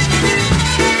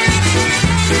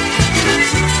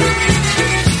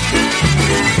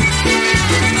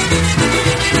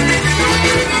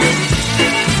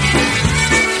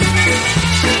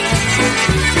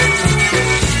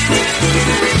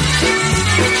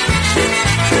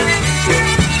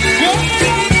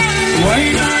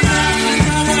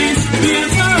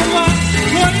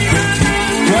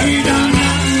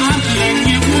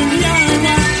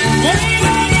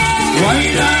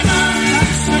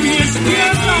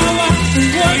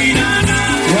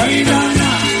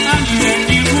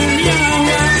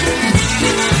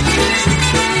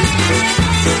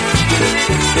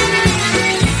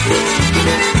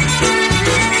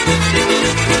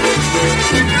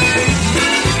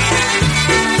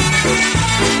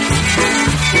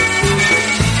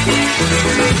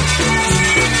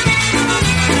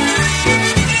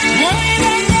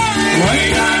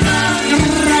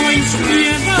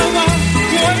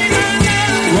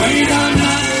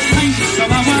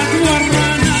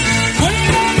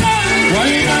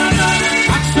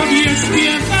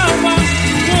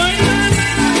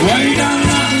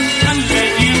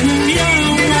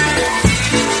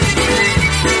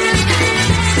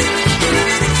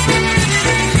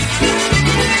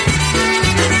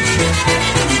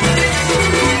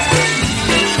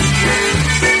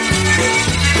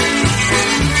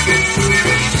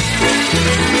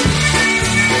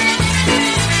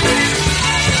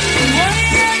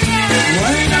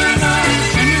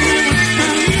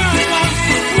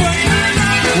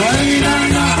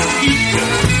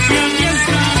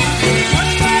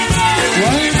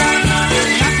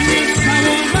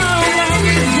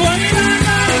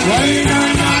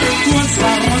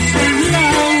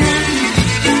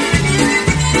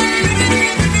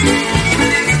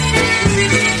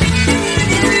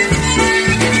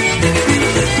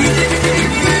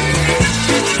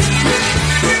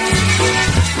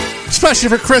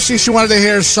 Especially for Chrissy, she wanted to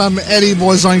hear some Eddie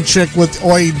Blazonczyk with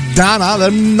Oj Dana, the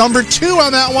number 2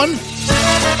 on that one.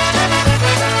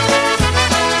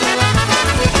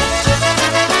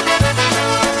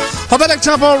 Helvetic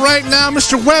Tempo right now,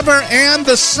 Mr. Weber and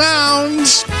the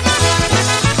Sounds.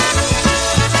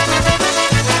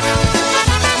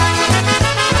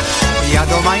 Ja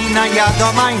do majna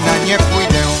nie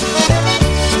pójdę.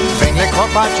 Węgle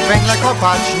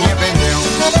kopać nie będę.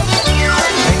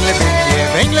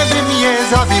 Węgle by mnie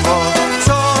zabiło,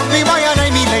 co by moja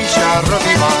najmilejsza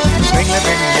robiła.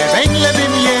 Węgle by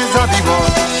mnie zabiło,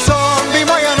 co by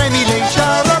moja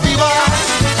najmilejsza robiła.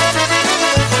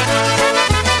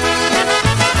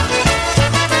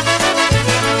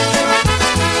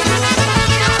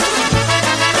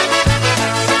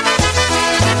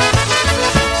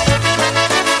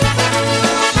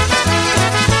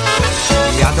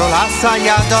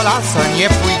 Ja do lasa nie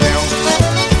pójdę.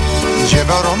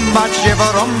 Dziewo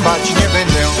rąbać nie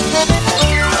będę.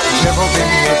 Dziewo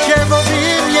by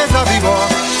mnie zabiło,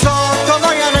 co to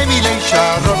moja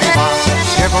najmilejsza robiła.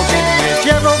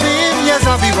 Dziewo by mnie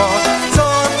zabiło, co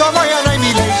to moja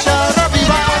najmilejsza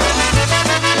robiła.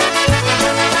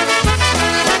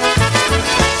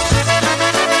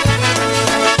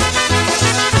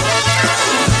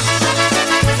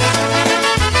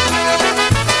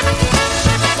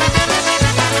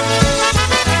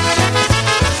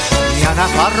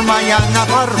 Ja na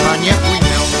farma nie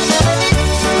pójdę.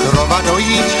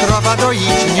 Krowa doić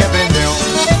nie będę.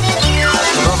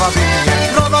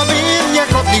 Krowa by mnie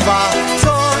kopliwa,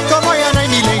 co to moja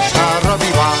najmilejsza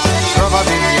robiła. Krowa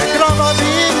by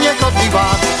mnie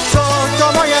kopliwa, co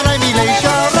to moja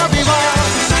najmilejsza robiła.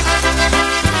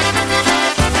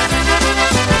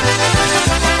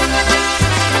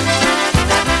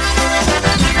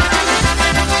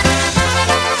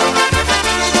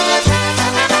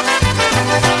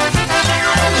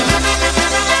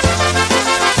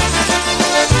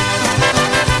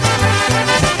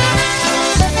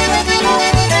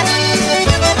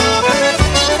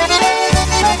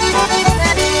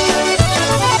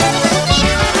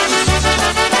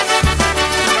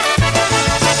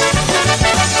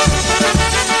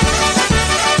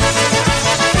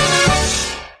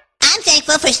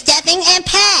 For stepping and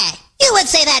pad. You would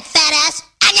say that, fat ass.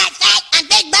 I'm not fat, I'm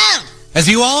big bone. As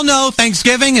you all know,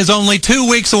 Thanksgiving is only 2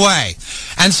 weeks away.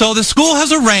 And so the school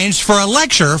has arranged for a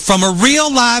lecture from a real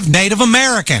live Native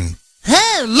American.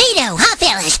 Oh, neato, huh,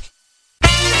 fellas?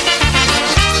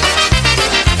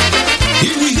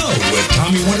 Here we go with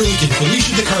Tommy Wonderlick and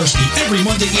Felicia DeKarski every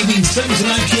Monday evening, 7 to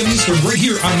 9 p.m. Eastern, right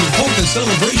here on your Polka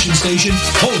Celebration Station,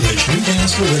 Polish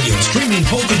Newcastle Radio, streaming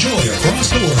Polka Joy across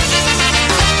the world.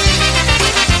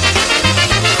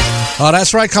 Oh,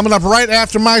 that's right. Coming up right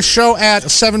after my show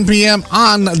at 7 p.m.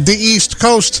 on the East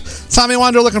Coast. Tommy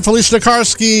Wonderlick and Felicia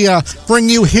DeKarski bring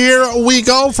you Here We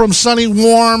Go from sunny,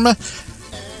 warm,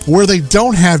 where they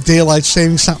don't have daylight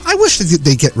savings time. I wish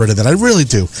they get rid of that. I really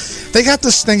do. They got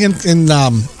this thing in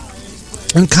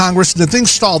Congress, and the thing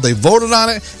stalled. They voted on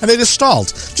it, and they just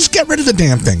stalled. Just get rid of the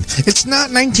damn thing. It's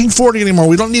not 1940 anymore.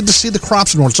 We don't need to see the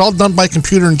crops anymore. It's all done by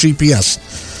computer and GPS.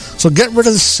 So get rid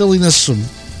of the silliness of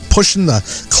pushing the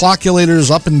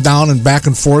clockulators up and down and back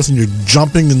and forth, and you're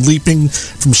jumping and leaping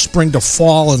from spring to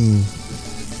fall, and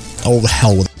oh, the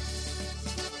hell with it.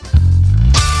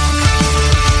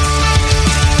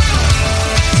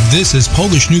 This is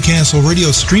Polish Newcastle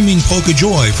Radio, streaming Polka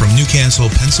Joy from Newcastle,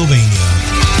 Pennsylvania.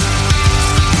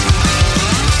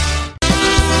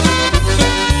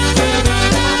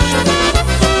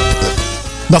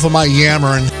 Enough of my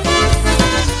yammering.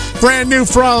 Brand new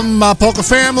from Polka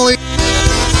Family.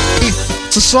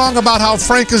 It's a song about how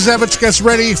Frank Kazevich gets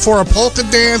ready for a polka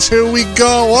dance. Here we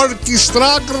go.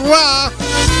 Orkiestra gra.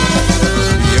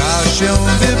 Ja się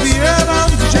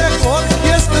wybieram, gdzie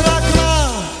orkiestra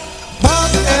gra.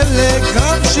 Pan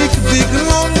elegancik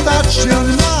wyglądać się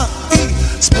ma. I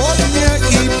spodnie,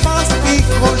 i pas, i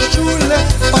koszule,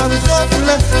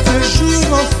 pantofle,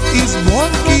 dyżurą i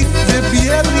dzwonki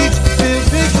wybielić, by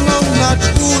wyglądać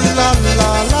la.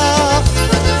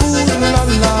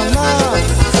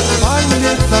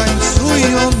 Panie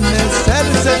tańcują, me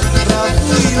serce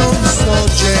radują co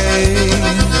dzień.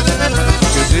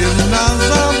 Gdy na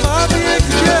zabawie,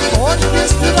 gdzie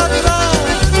orkiestra gra,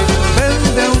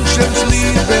 będę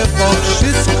szczęśliwy, bo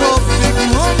wszystko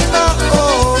wygląda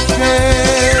okej.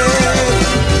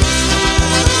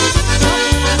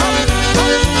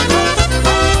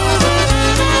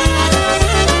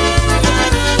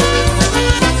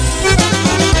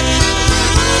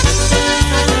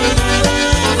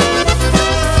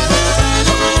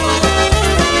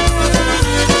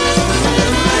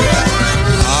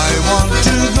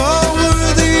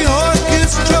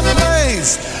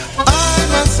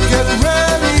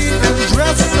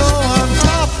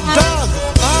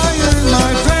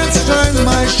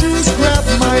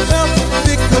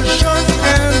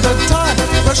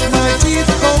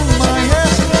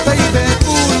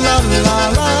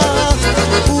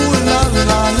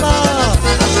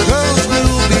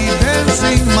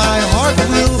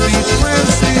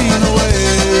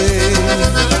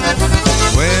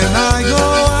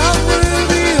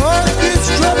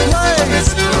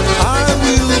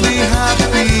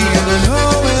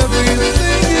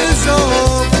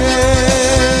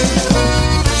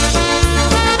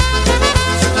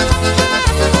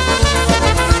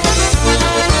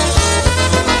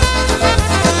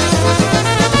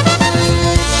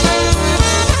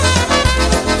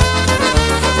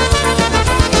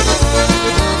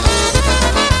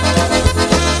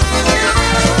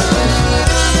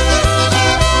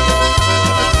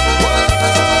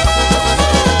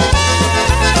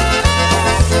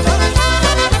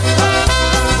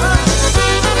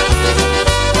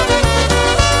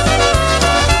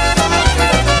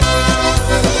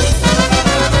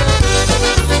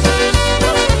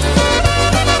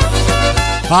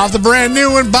 Off the brand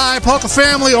new one by Polka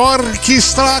Family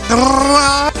Orchestra.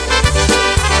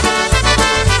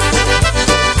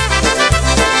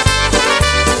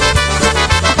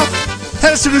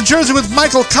 Heads to New Jersey with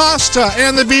Michael Costa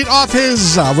and the beat off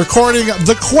his recording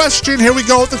The Question. Here we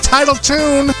go with the title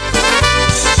tune. The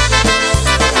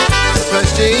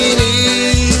question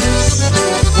is,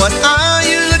 what are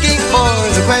you looking for?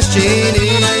 The question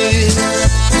is,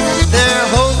 their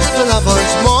hope for love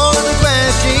once more. The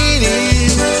question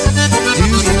is, do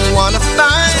you want to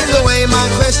find the way? My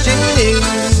question is,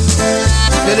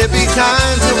 could it be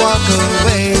time to walk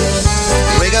away?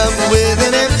 Wake up with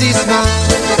an empty smile.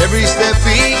 Every step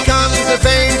becomes a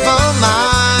painful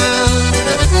mile.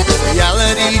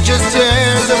 Reality just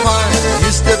tears apart.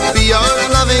 Used to be your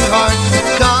loving heart,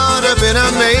 caught up in a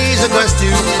maze. A quest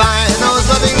to find those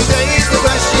loving days. The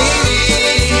question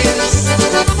is,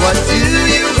 what do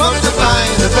you hope to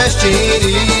find? The question is,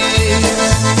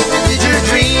 did your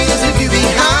dreams leave you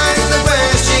behind? The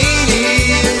question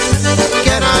is,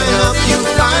 can I help you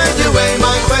find your way?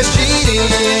 My question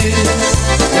is,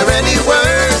 there any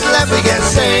words left we can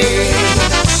say?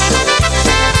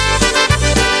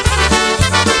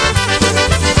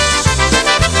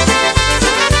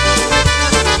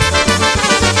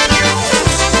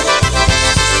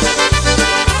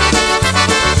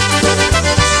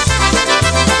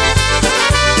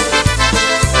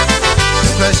 The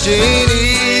question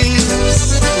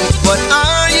is, what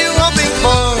are you hoping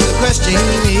for? The question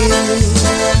is,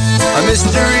 a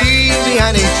mystery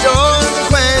behind each door. The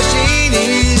question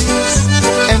is,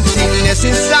 emptiness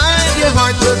inside your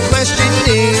heart. The question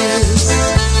is,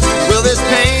 will this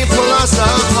pain pull us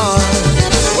apart?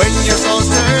 When your soul's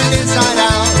turned inside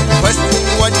out, questioning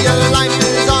what your life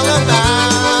is all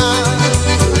about.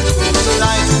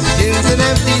 Life is an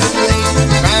empty slate,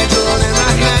 fragile in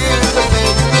the hands of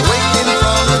fate, awakened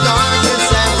from the darkness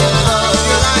and the love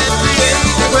your life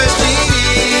creates. The question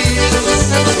is,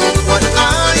 what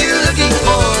are you looking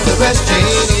for? The question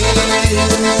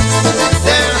is,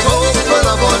 their hope for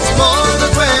love once more.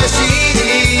 The question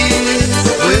is,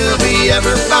 will we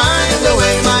ever find a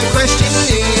way? My question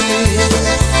is,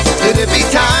 could it be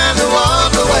time to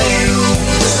walk away?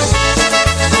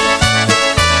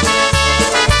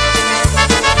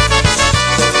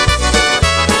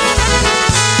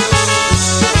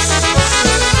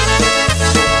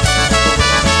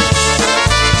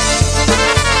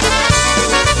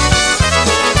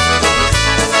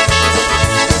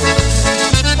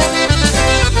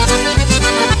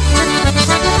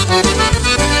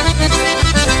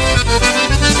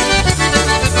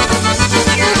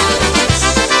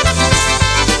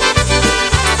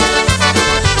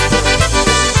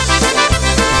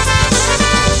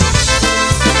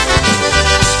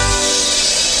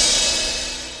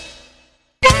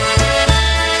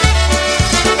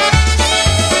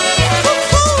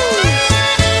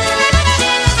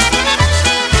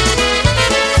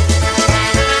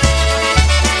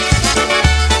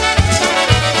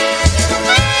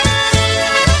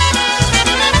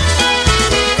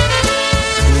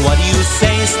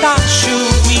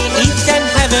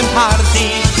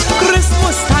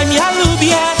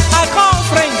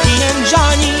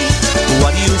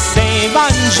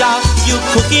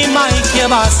 Cookie my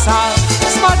kielbasa,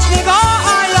 smacznego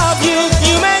I love you,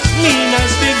 you make me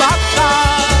nice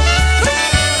bibaka.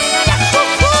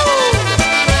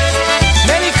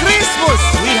 Merry Christmas,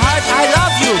 sweetheart, I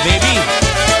love you, baby.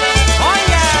 Oh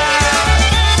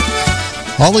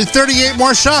yeah! Only 38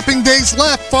 more shopping days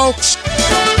left, folks.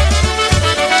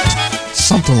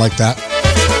 Something like that.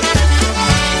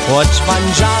 Bądź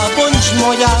Wandzia, bądź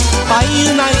moja,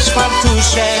 fajna i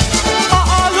czwartusze. O,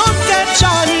 look at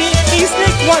Johnny, he's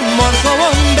like one more go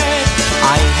on bed.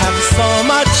 I have so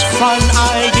much fun,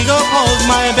 I giggle hold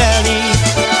my belly.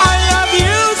 I love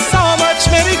you so much,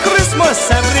 Merry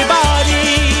Christmas,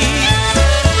 everybody.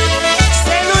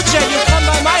 Say, Lucia, you come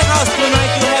by my house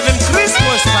tonight, you having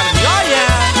Christmas party, oh yeah.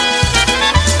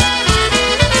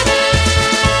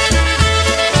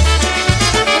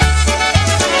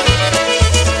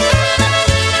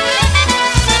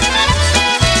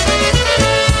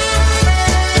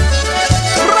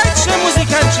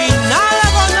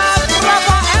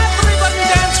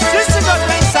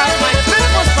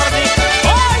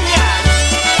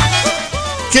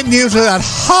 Getting you to that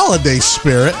holiday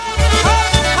spirit.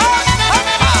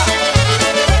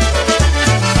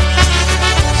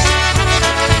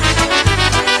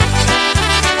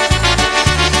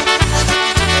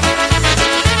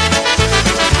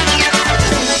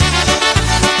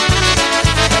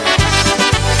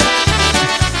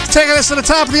 Taking us to the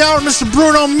top of the hour, Mr.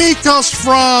 Bruno Mikos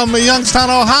from Youngstown,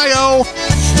 Ohio.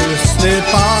 Wszyscy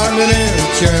panny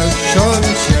cieszą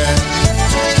się,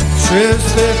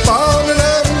 wszyscy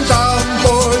panem tam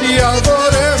pod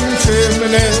jaworem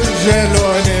czymny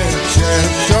zielony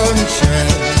cieszą się.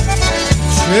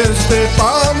 Wszyscy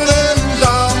panem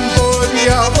tam pod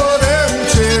jaworem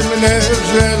czymny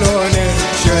zielony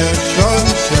cieszą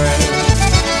się.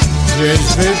 Gdzieś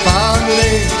wy panny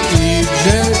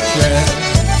idziecie,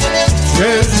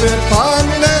 gdzieś wy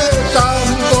panny tam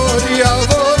pod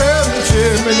jaworem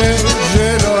czymny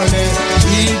zielony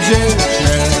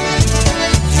idziecie.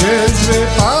 Gdzieś wy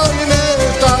panny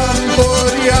tam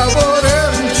pod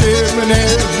jaworem czymny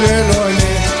zielony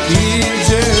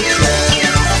idziecie.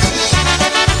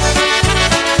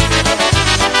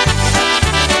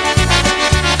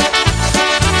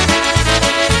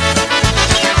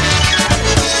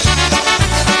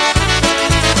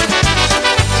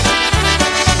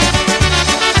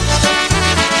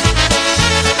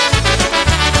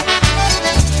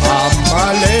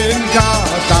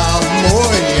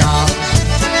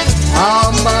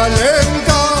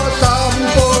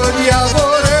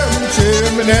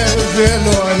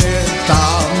 Zielony ta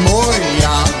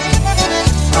moja,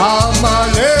 a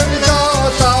maleńka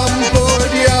tam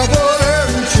pod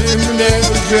jaworem czymny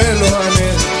zielony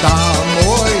ta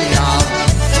moja,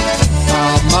 ta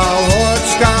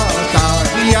małoczka tak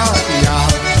jak ja,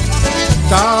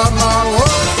 ta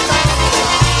małoczka.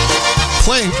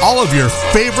 Playing all of your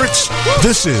favorites.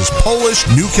 This is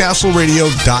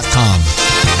PolishNewcastleRadio.com.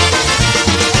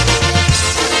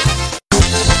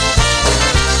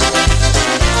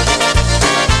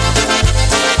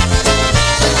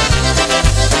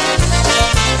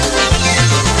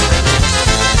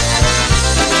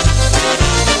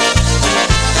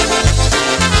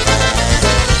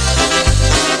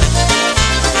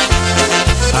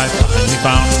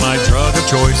 Found my drug of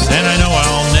choice, and I know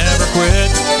I'll never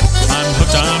quit. I'm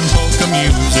hooked on polka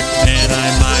music, and I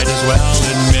might as well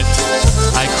admit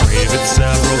I crave it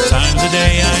several times a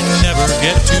day. I never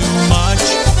get too much.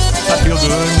 I feel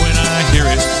good when I hear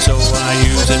it, so I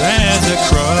use it as a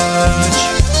crutch.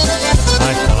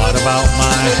 I thought about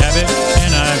my habit,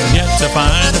 and I've yet to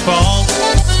find a fault.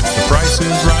 The price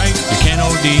is right, you can't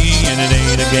OD, and it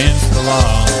ain't against the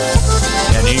law.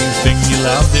 Anything you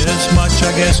love this much,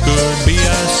 I guess, could be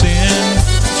a sin.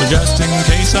 So just in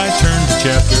case, I turn to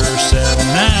chapter 7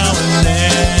 now and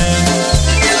then.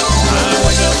 I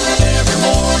wake up every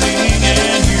morning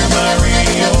and hear my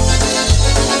radio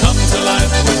come to life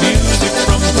with music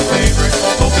from the favorite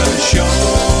polka show.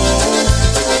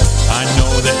 I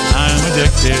know that I'm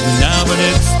addicted now, but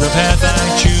it's the path I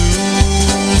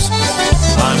choose.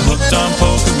 I'm hooked on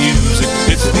polka music,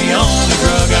 it's the only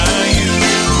drug I use.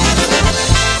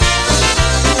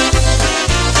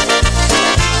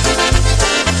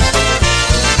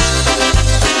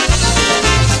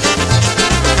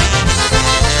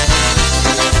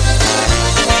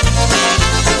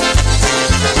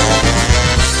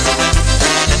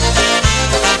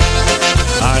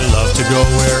 Go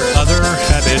where other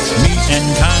habits meet and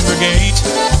congregate.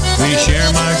 We share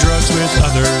my drugs with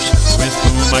others with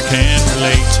whom I can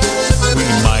relate. We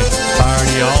might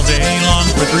party all day long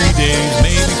for 3 days,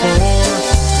 maybe 4.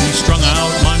 Be strung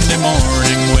out Monday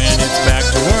morning, when it's back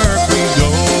to work we go.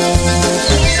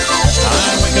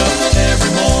 I wake up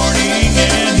every morning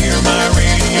and hear my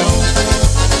radio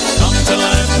come to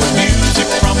life with music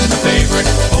from the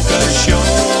favorite polka show.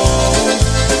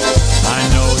 I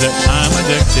know that I'm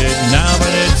addicted now,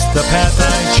 but it's the path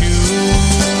I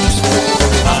choose.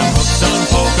 I'm hooked on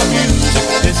polka music,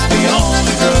 it's the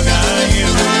only drug I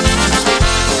use.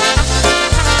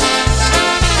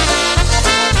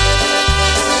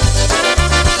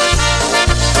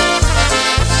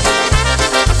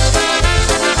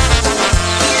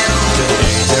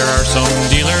 Today there are some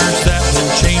dealers that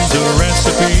will change the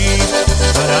recipe,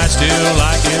 but I still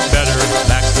like it better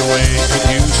back the way it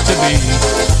used to be.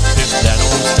 That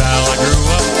old style I grew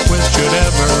up with should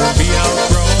ever be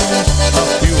outgrown. A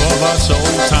few of us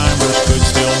old-timers could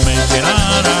still make it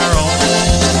on our own.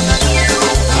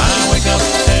 I wake up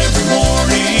every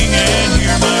morning and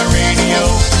hear my radio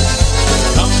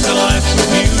come to life with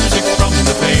music from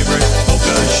the favorite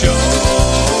polka show.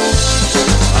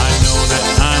 I know that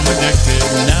I'm addicted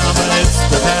now, but it's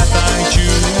the path I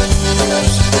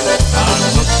choose. I'm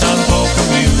hooked on polka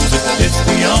music, it's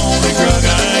the only drug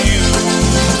I use.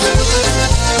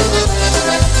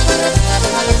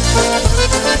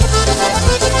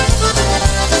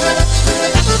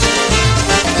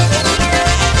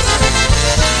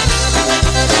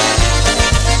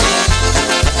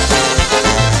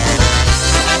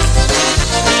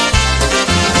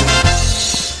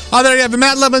 There you have it,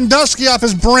 Matt Lewandowski off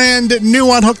his brand new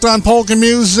on Hooked on Polka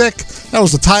Music. That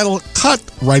was the title cut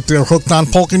right there, Hooked on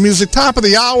Polka Music. Top of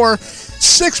the hour,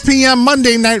 6 p.m.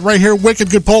 Monday night right here. Wicked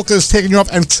Good Polka is taking you up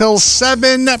until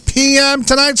 7 p.m.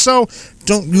 tonight, so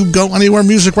don't you go anywhere.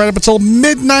 Music right up until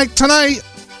midnight tonight.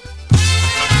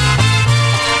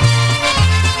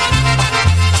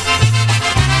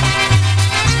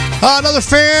 Another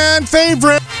fan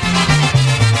favorite.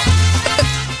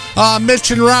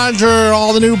 Mitch and Roger,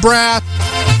 all the new brass.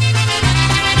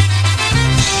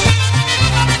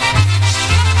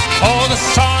 Oh, the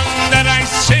song that I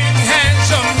sing has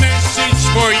a message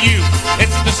for you.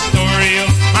 It's the story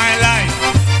of my life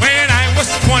when I was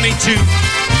 22.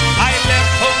 I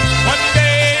left home one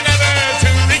day never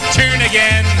to return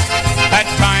again. Bad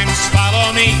times follow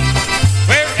me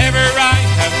wherever I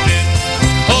have been.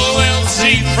 Oh,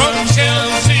 Elsie from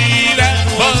Chelsea, that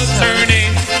was her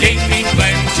name, gave me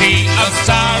plenty of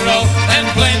sorrow and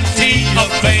plenty of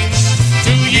pain.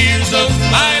 2 years of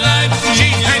my life she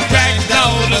had dragged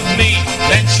out of me.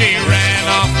 Then she ran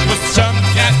off with some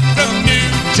cat from New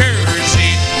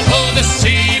Jersey. Oh, the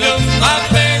seat of my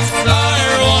pants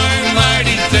are worn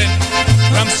mighty thin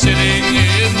from sitting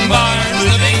in bars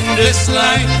living this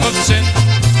life of sin.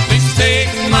 Please take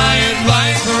my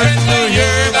advice, or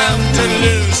you're bound to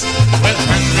lose with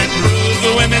 100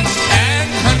 rude women and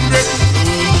 100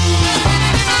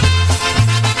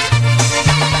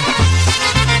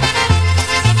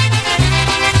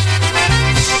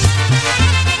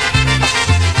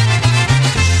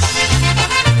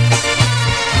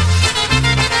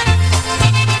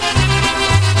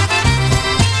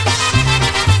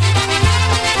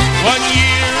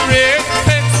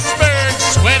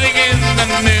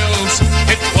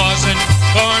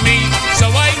 for me, so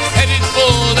I headed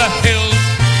for the hills.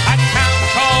 A town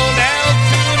called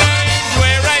Altoona,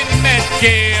 where I met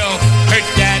Gail. Her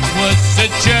dad was a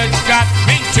judge, got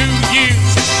me 2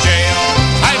 years in jail.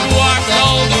 I've walked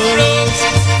all the roads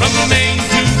from Maine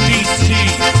to D.C.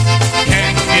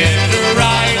 Can't get a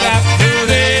ride after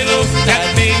they looked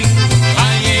at me.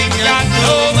 I ain't got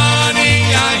no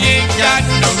money, I ain't got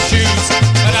no shoes,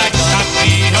 but I got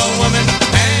me a woman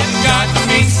and got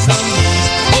me some moves.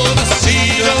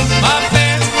 Seat of my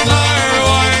pants are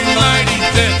worn mighty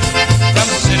thin from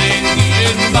sitting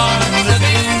in bars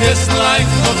living this life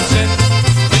of sin.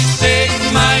 Please take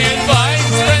my advice,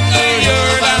 or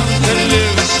you're bound to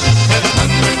lose with 100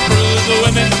 cruel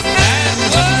women and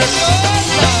 100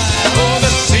 oh, the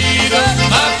seat of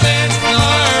my pants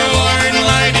are worn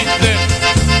mighty thin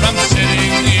from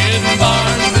sitting in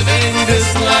bars living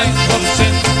this life of sin.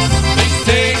 Please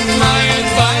take my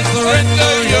advice, or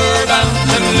you're bound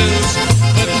to lose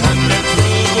with 100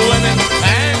 cruel women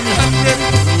and 100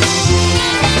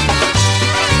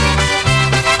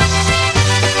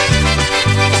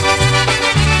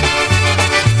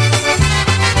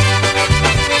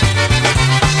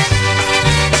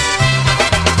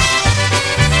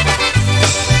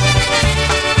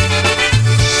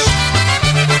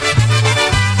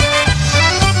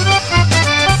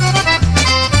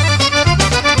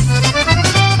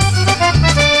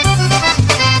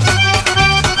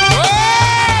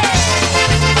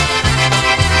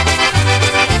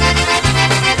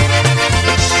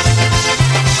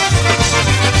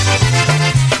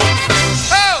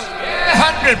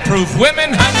 proof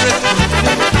women, 100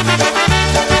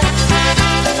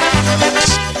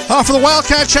 For the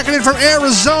Wildcat checking in from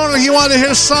Arizona, he wanted to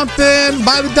hear something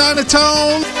by the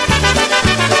Dynatone.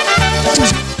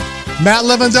 Matt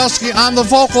Lewandowski on the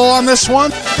vocal on this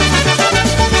one. I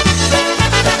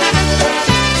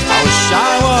wish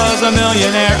I was a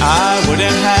millionaire, I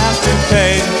wouldn't have to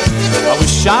pay. I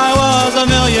wish I was a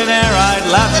millionaire, I'd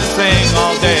laugh and sing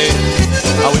all day.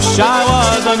 I wish I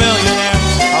was a millionaire,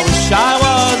 I wish I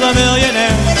was a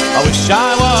millionaire, I wish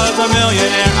I was a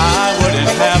millionaire, I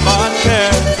wouldn't have a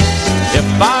care. If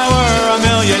I were a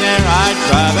millionaire, I'd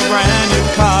drive a brand new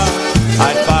car,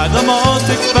 I'd buy the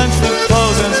most expensive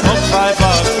clothes and smoke $5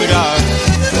 cigars.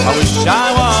 I wish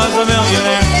I was a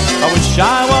millionaire, I wish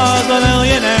I was a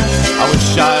millionaire, I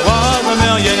wish I was a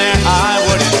millionaire, I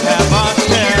wouldn't have a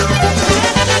care.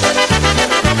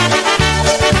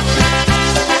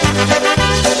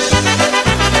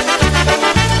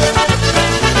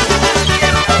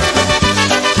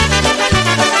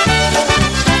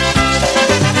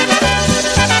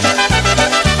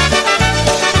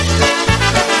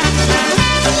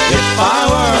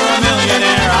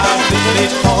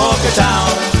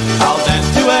 Town. I'll dance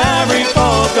to every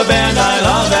polka band, I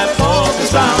love that polka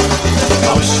sound.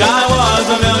 I wish I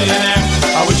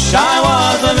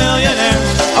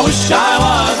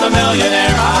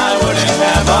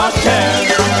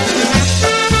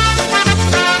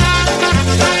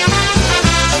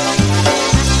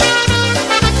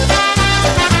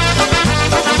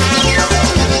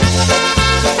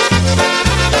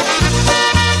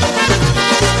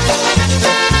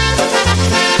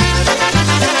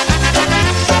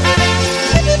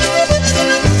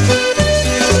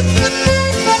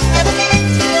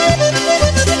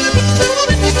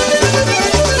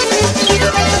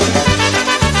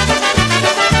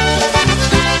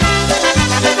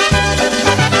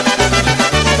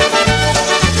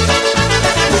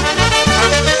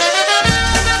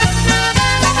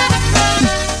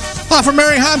For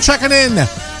Mary Hahn checking in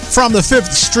from the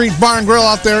 5th Street Bar and Grill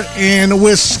out there in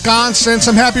Wisconsin.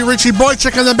 Some happy Richie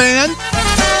Boychik in the band.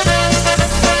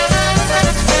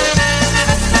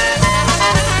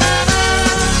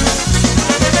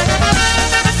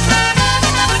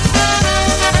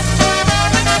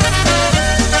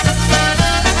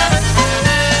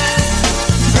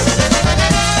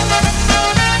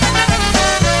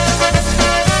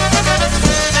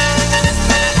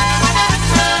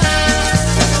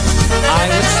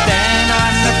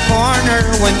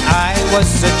 When I was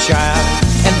a child,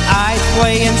 and I'd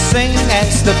play and sing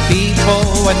as the people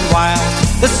went wild.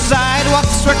 The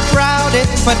sidewalks were crowded,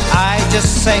 but I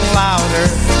just sang louder,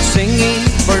 singing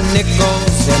for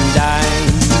nickels and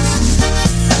dimes.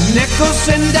 Nickels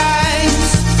and dimes,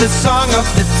 the song of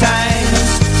the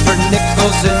times, for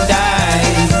nickels and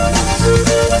dimes.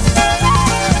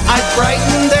 I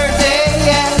brighten their day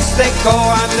as they go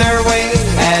on their way,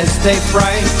 as they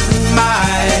brighten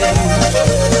mine.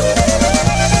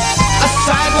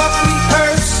 Sidewalk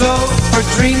rehearsal for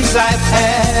dreams I've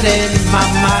had in my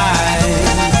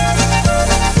mind.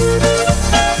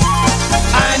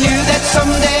 I knew that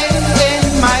someday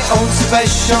in my own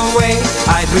special way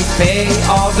I'd repay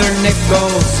all their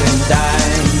nickels and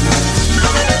dimes.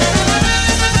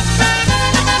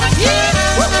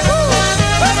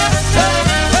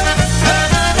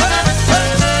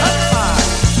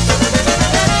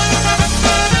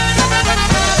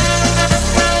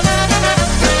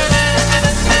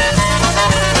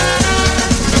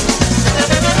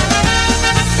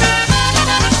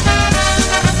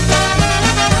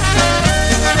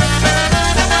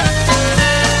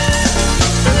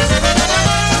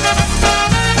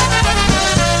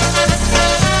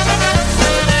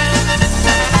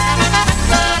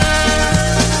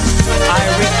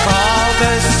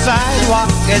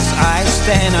 As I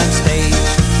stand on stage,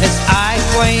 as I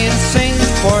play and sing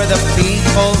for the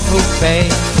people who pay.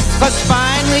 'Cause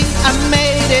finally I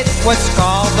made it, what's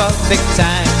called the big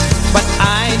time. But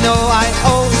I know I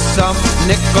owe some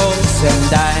nickels and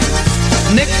dimes.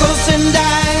 Nickels and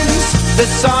dimes, the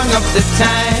song of the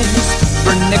times,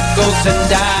 for nickels and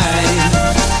dimes.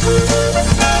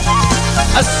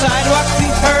 A sidewalk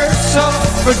rehearsal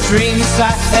for dreams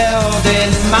I held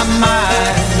in my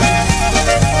mind.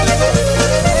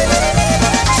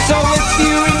 So if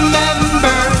you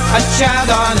remember a child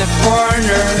on the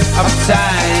corner of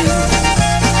time,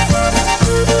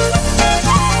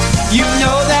 you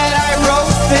know that I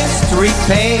wrote this to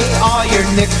repay all your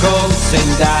nickels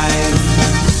and dimes.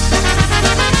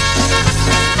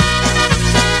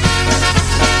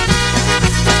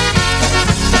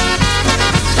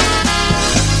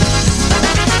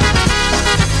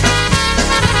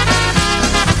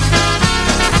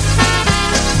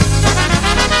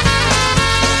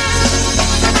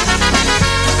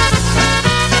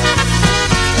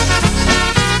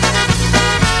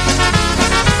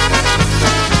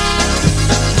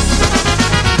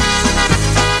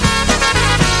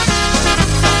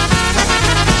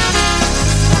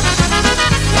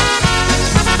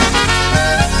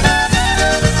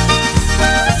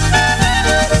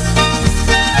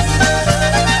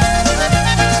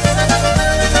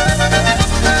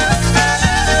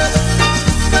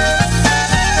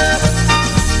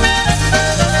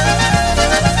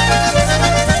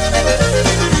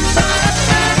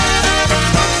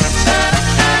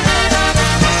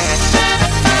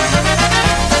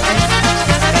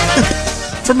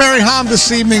 For Mary Hom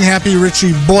this evening, happy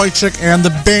Richie Boychik and the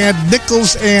band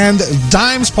Nickels and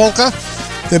Dimes Polka.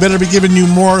 They better be giving you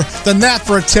more than that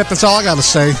for a tip. That's all I got to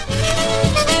say.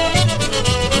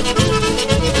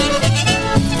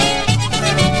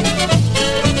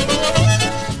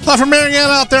 For Marianne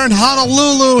out there in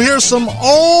Honolulu, here's some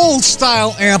old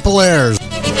style Ampalaires.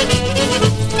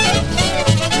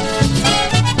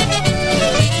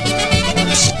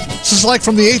 This is like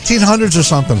from the 1800s or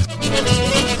something.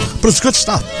 But it's good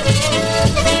stuff.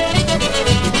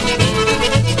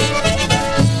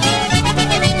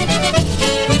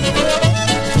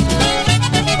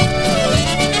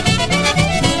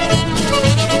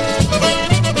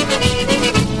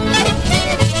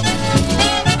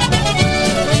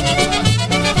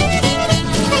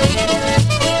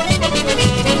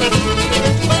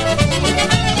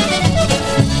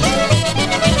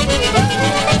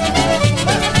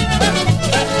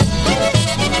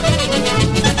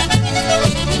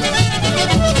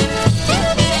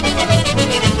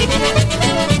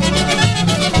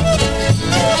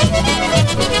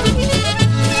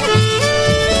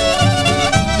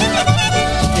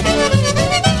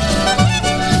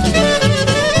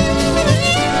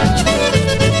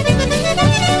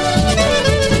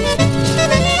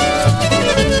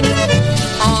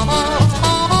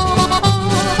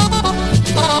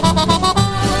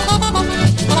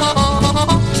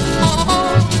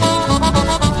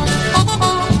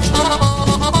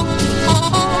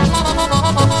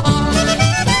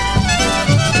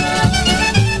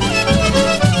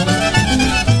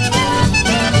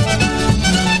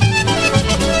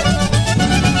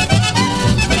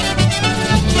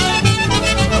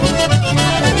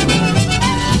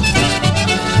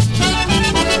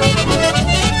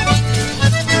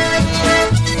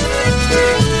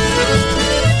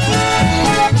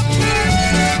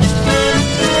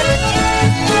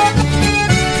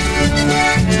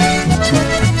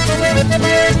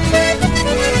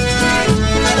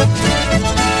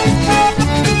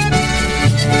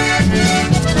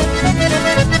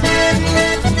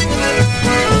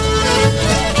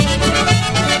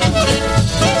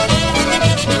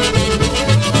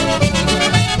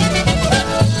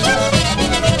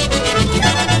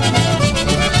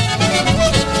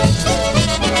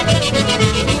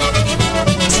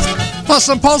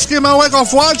 some Polskie Małego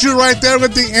Władzu right there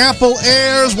with the Ample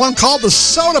Airs, one called the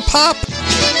Soda Pop.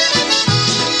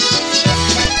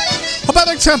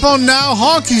 About tempo now,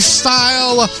 honky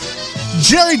style,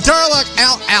 Jerry Darlak,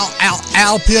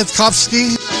 Al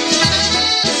Pietkowski.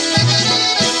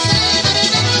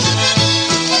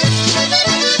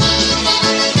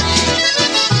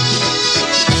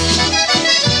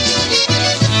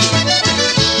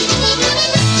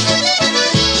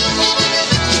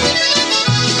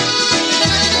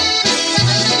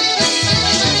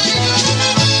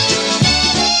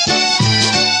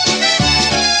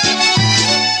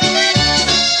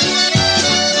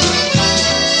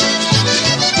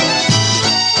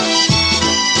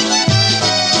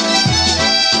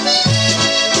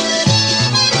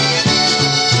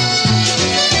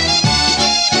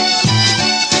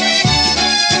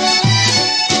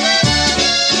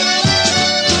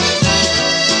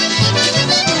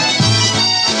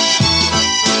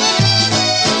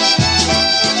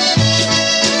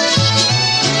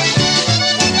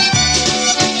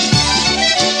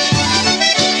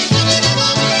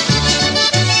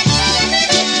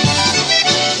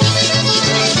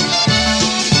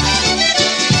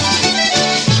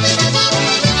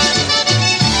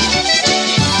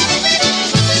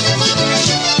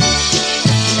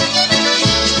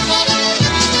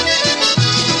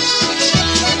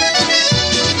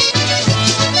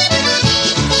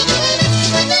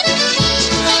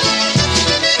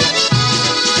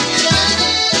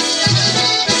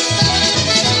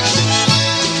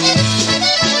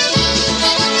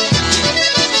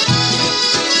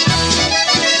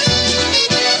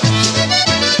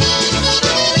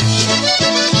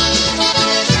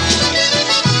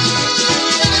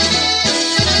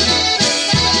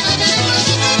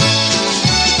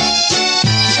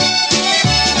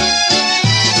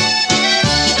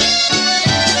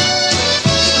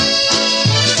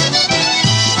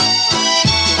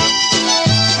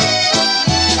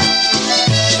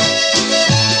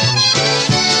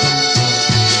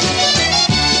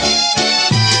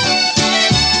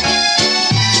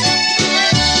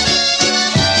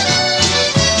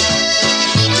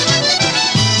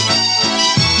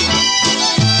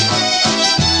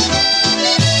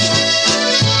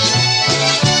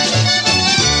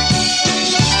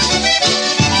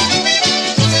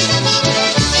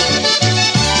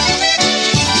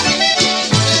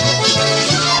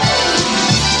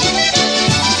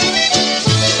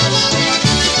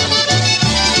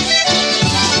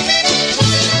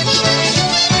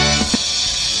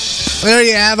 There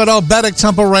you have it, Obedic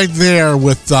Temple right there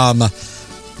with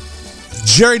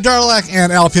Jerry Darlak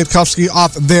and Al Pietkowski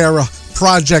off their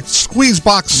project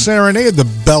Squeezebox Serenade, the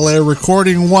Bel Air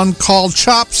recording, one called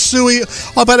Chop Suey.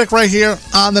 Obedic right here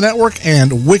on the network,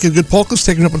 and Wicked Good Polkas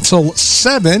taking up until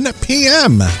 7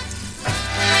 p.m.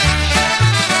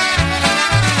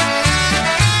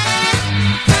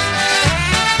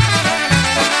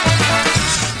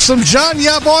 Some John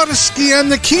Jaworski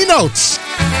and the Keynotes.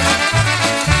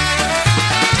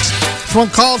 One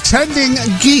called Tending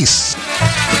Geese.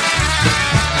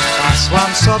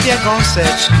 Pasłam sobie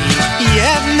gąseczki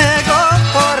jednego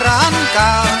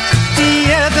poranka.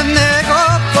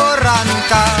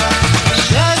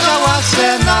 Siedziała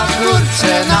se na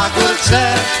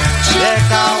górce,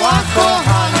 czekała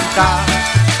kochanka.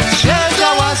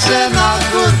 Siedziała se na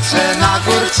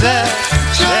górce,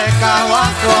 czekała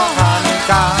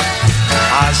kochanka.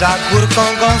 A za górką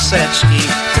gąseczki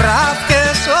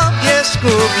trawkę sobie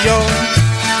skubią,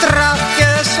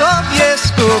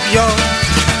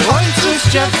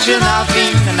 Ojcuś dziewczyna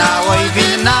winna, oj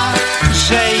winna,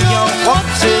 że ją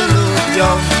chłopcy lubią.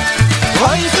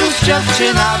 Ojcuś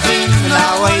dziewczyna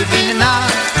winna, oj winna,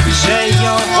 że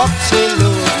ją chłopcy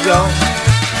lubią.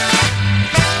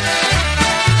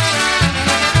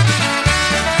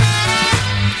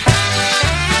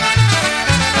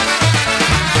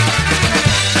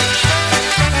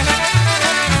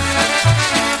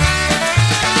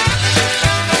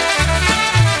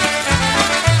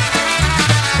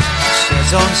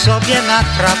 Siedzą sobie na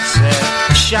trawce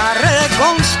szare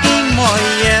gąski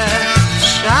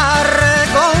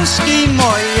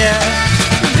moje,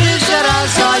 wyżera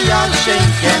za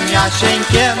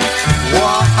Jasieńkiem,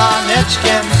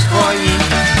 łochaneczkiem swoim.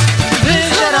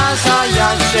 Wyżera za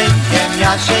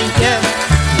Jasieńkiem,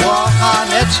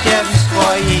 łochaneczkiem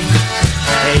swoim.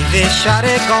 Ej, wy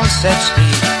szare gąseczki,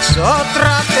 co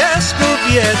trawkę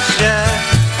skubiecie,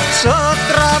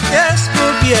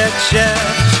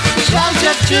 Żal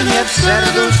dziewczynie w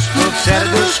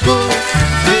serduszku,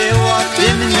 było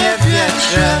tym nie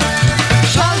wiecie.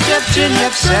 Żal dziewczynie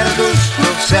w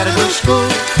serduszku,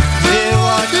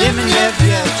 było tym nie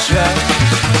wiecie.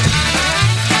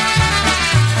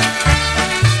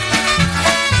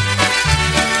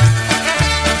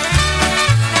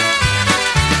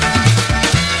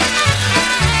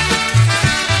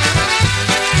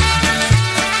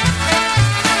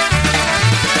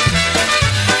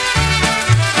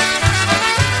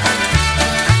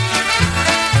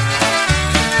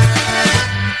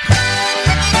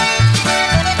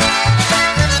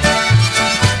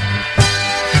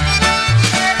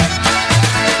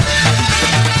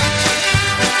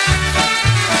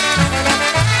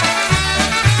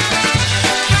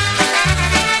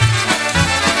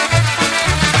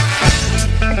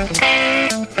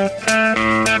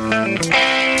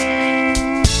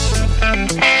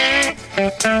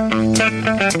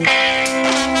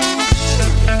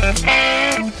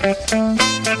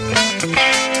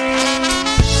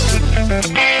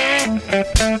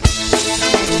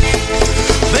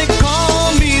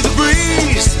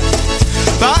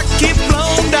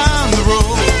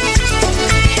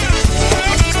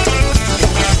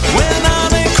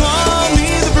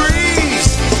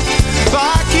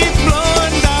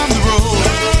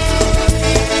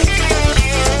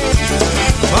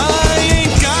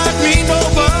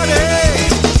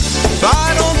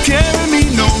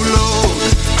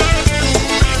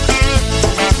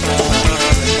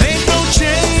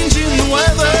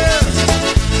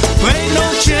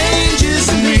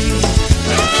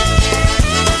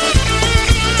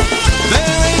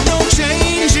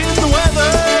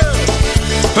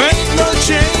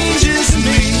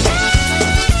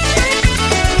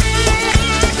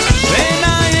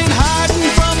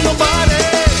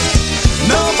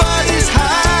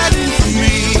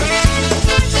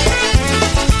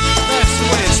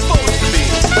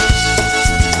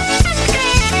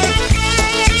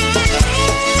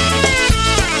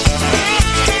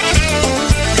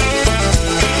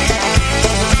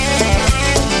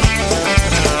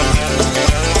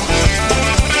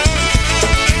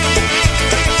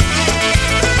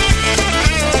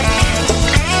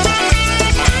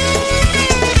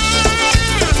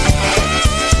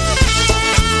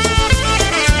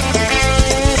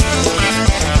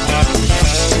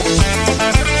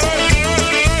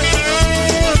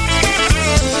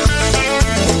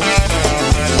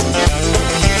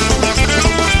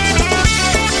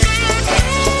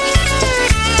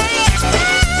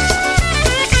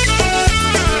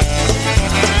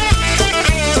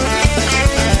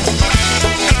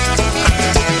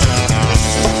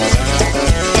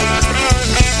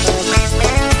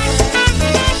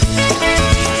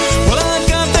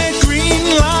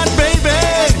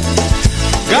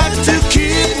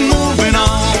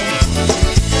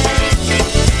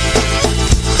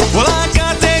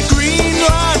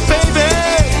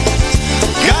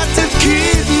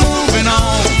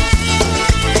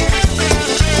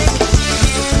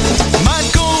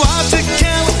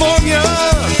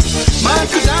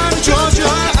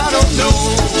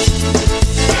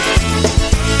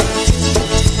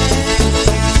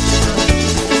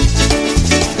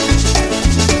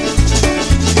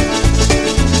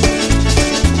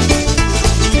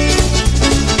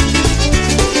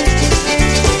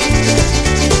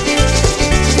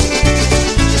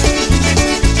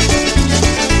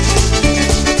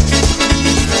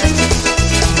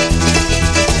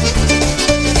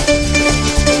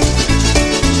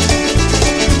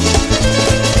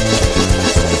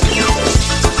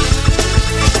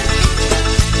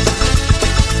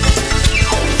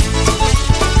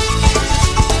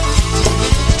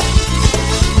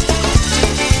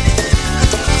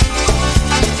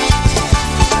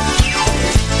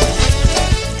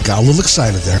 a little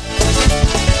excited there.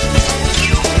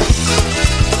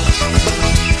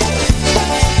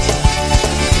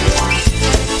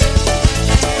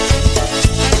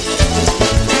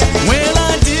 Well,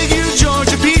 I dig you,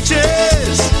 Georgia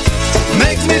peaches.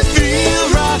 Make me feel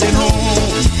right at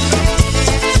home.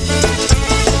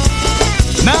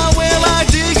 Now, well, I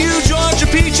dig you, Georgia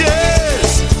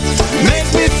peaches. Make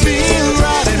me feel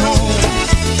right at home.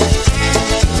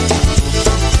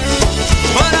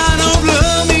 But I don't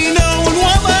love me no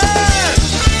woman,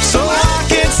 so I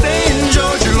can't stay in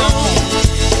Georgia long.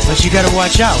 But you gotta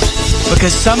watch out,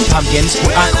 because some pumpkins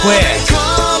are queer. They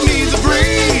call me the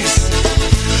breeze,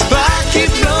 but I keep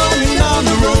blowing down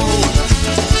the road.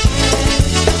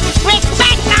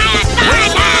 Respect my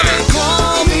authority! They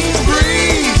call me the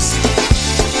breeze,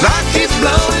 but I keep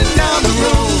blowing down the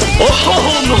road.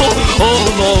 Oh no, oh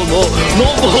no, no, no,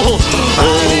 no,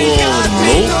 I ain't got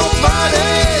me oh no.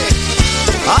 nobody,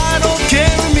 I don't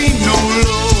carry me no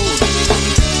load.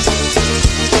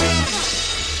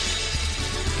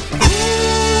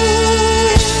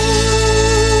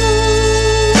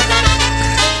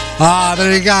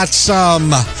 There you got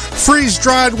some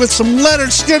freeze-dried with some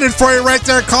Leonard Skinner for you right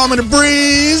there, calming the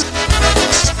breeze.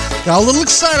 Got a little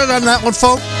excited on that one,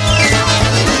 folks.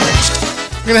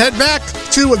 We're going to head back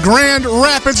to Grand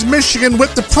Rapids, Michigan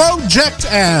with the project,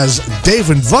 as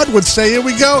Dave and Bud would say. Here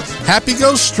we go. Happy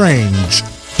Goes Strange.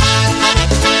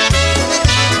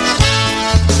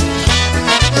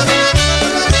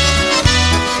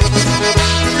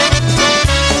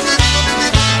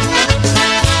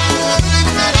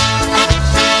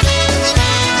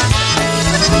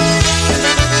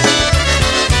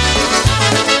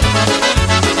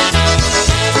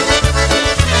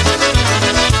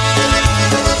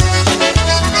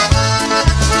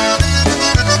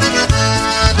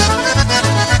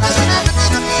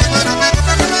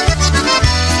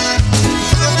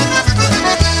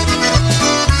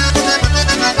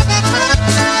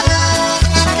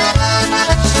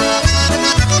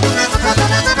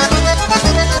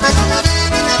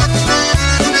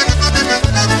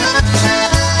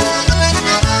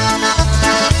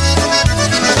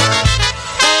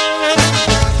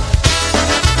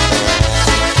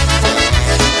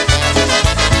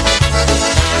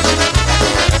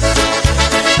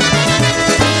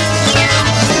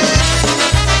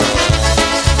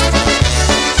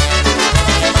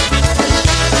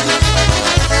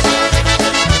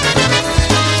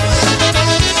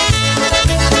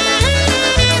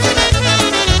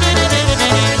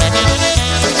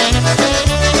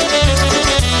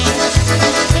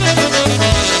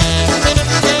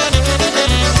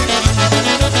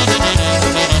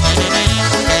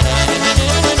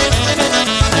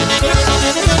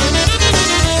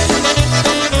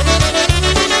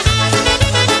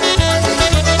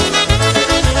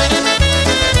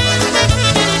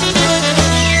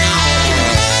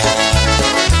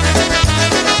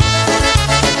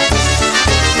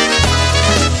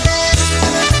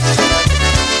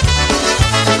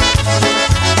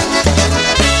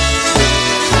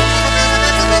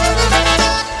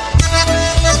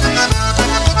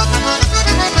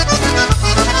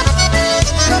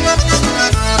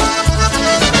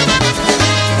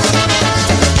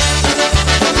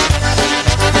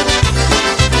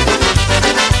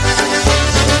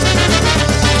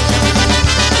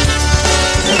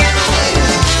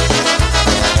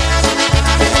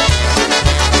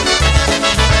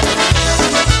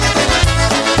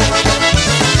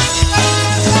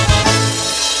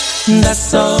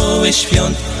 Wesołych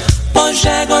świąt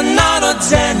Bożego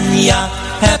Narodzenia.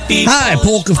 Hi,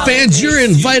 polka fans. You're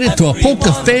invited to a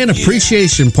Polka Fan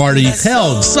Appreciation Party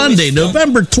held Sunday,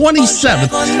 November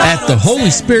 27th at the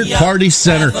Holy Spirit Party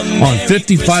Center on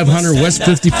 5500 West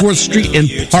 54th Street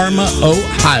in Parma,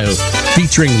 Ohio,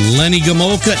 featuring Lenny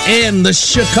Gomolka and the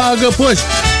Chicago Push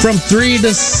from 3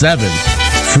 to 7.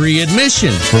 Free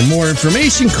admission. For more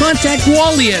information, contact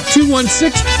Wally at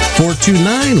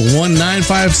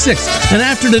 216-429-1956. And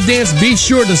after the dance, be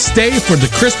sure to stay for the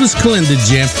Christmas Kalinda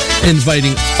Jam,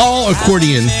 inviting all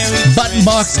accordion, button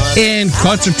box, and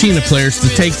concertina players to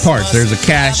take part. There's a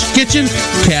cash kitchen,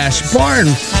 cash bar,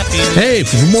 and hey,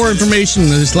 for more information,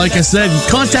 just like I said,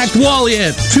 contact Wally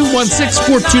at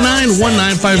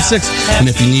 216-429-1956. And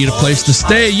if you need a place to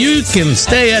stay, you can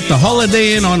stay at the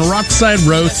Holiday Inn on Rockside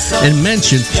Road and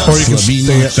mention or you can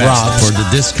stay at Rob's for the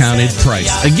discounted price.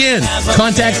 Again,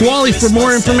 contact Wally for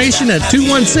more information at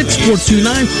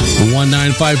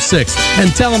 216-429-1956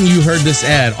 and tell him you heard this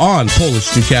ad on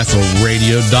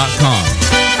PolishNewcastleRadio.com.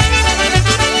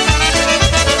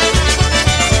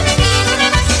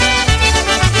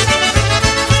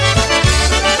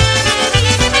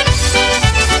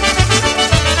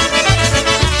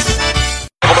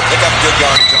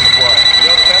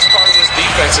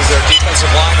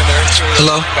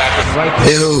 Hello?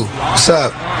 Hey, who? What's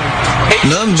up?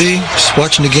 Nothing, B. Just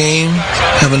watching the game,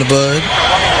 having a bud.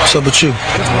 What's up with you?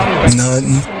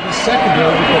 Nothing.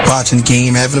 Watching the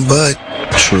game, having a bud.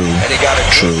 True.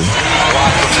 True.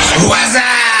 What's up?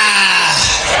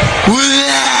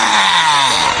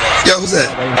 Yo, who's that?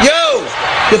 Yo,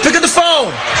 pick up the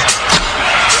phone.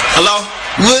 Hello?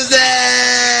 What's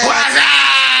that? What's up?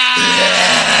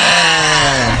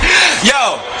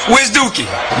 Yo, where's Dookie?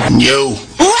 Yo.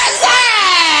 What's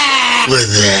that? What's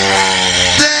that?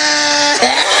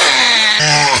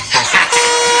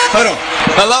 Hold on.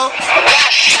 Hello?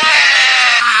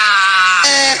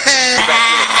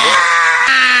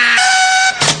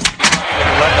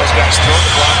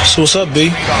 So what's up, B?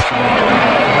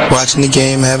 Watching the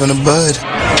game, having a bud.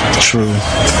 True.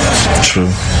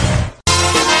 True.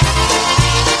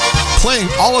 Playing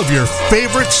all of your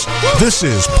favorites, this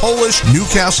is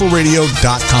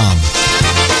PolishNewcastleRadio.com.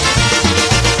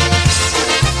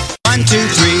 1, 2,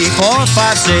 3, 4,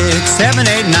 5, 6, 7,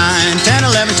 8, 9, 10,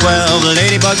 11, 12. The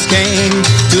ladybugs came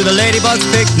to the ladybugs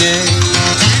picnic.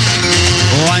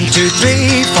 1, 2,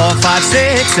 3, 4, 5,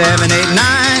 6, 7, 8,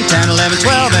 9, 10, 11,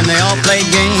 12. And they all played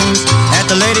games at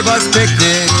the ladybugs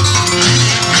picnic.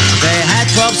 They had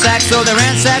 12 sacks, so they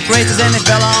ran sack races, and they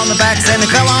fell on the backs and they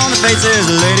fell on the faces.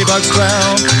 The ladybugs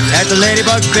 12 at the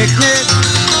ladybugs picnic.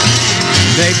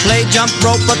 They played jump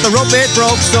rope, but the rope it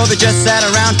broke, so they just sat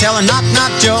around telling knock-knock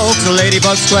jokes. The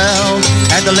ladybugs 12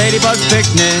 at the ladybugs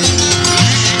picnic.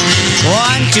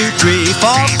 1, 2, 3,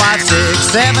 4, 5,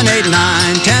 6, 7, 8,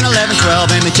 9, 10, 11,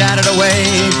 12, and they chatted away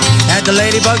at the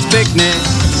ladybugs picnic.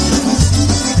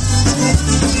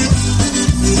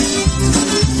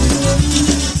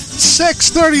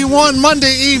 .31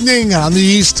 Monday evening on the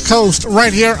East Coast,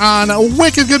 right here on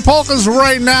Wicked Good Polkas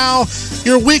right now.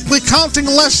 Your weekly counting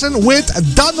lesson with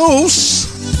Danus.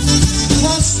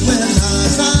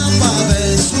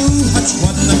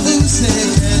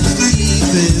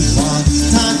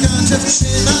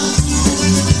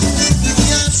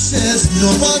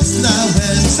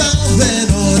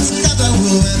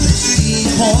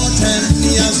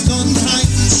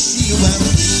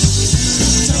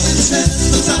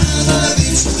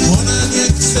 Ona nie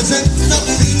chce ze mną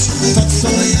pić, to co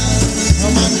ja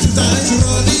mam tutaj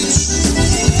robić.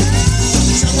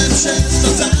 Chciałem się w to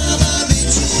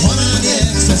zabawić. Ona nie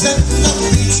chce ze mną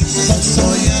pić, to co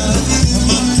ja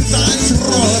mam tutaj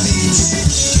robić.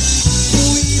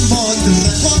 Mój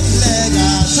mądry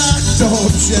kolega tak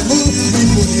dobrze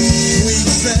mój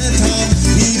chce tam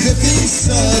i wypij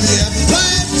sobie.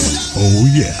 Oh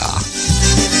yeah.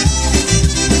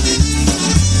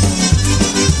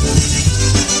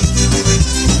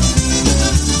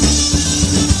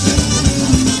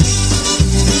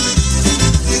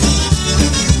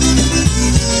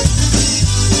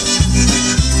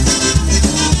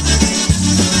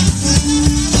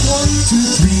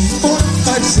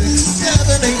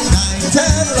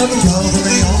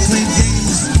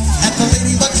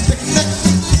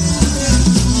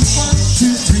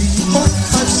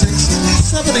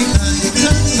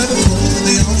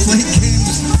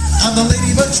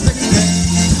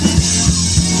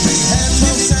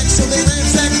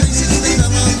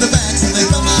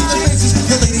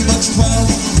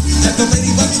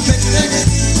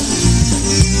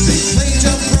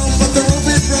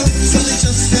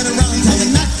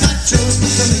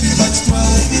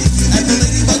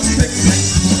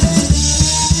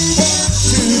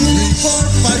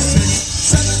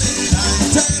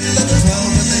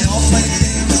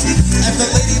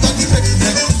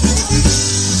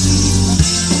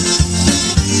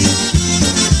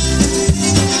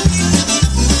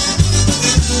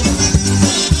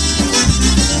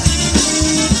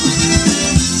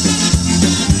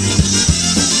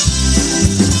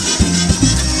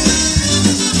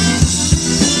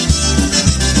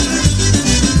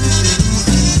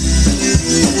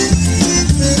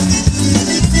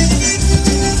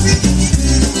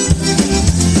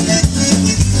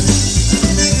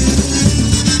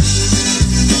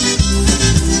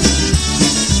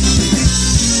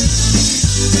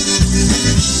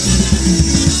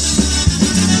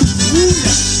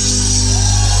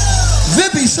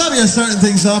 Starting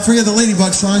things off for you, the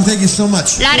Ladybug song. Thank you so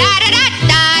much. La da da da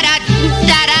da da da da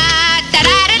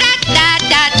da da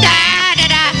da da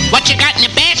da. What you got in the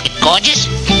basket, gorgeous? I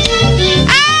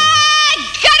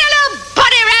got a little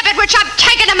bunny rabbit which I'm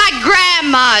taking to my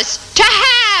grandma's to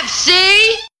have.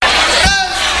 See?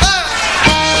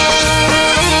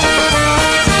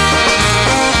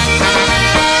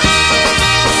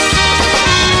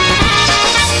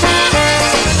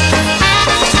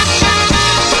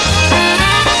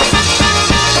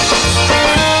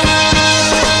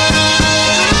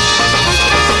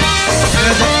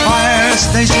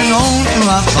 known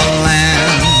throughout the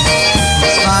land.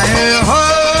 Fire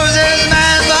hoses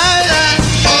manned by that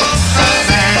polka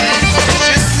band.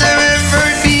 Should there ever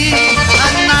be a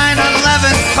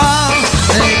 9/11 call,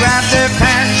 they grab their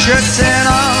pants, shirts and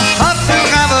all, up to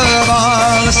have a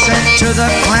ball. Listen to the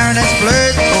clarinets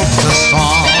play the polka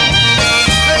song.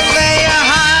 They play a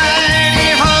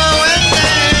hidey-ho when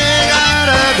they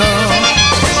gotta go.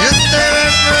 Should there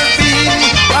ever be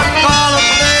a call to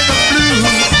play the blues,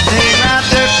 they grab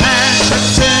their pants,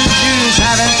 shirts and shoes,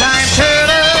 having time to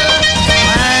look.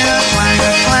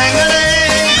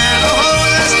 Clang-a-clang-a-clang-a-ding, and the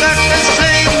hose is stuck to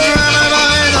sing. Drummer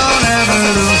boy, don't ever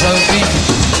lose a beat.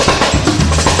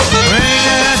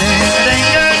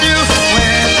 Ring-a-ding-a-ding-a-doo,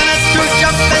 where the nuts to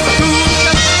jump and cool,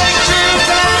 jump and shoot,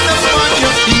 land upon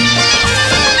your feet.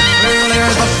 Well,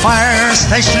 there's a fire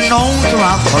station known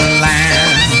throughout the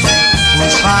land,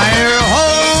 whose fire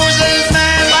hoses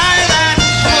manned by that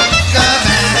polka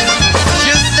band.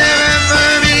 Should there ever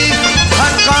be a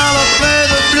call to play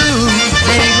the blues,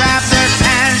 they grab their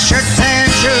pants, shirts and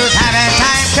shoes, having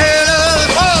time to lose.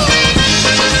 Whoa!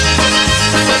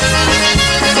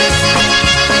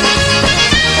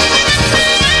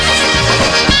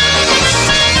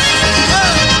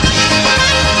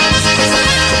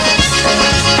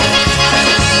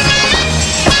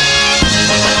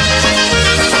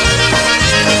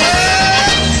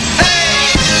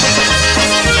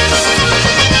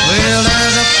 Well,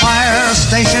 there's a fire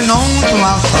station known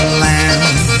throughout the land,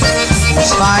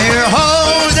 whose fire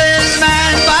hose is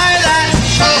manned by that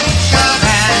polka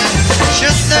band.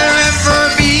 Should there ever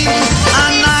be a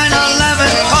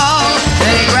 9/11 call,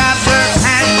 they grab their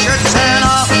pants, shirts and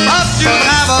all, up to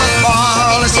have a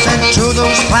ball. Listen to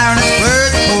those clarinets play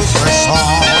the polka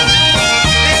song.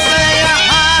 They play a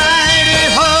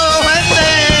hidey-ho when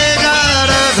they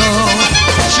gotta go.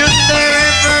 Should there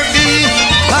ever be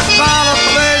a call to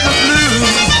play the blues,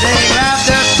 they grab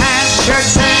their pants,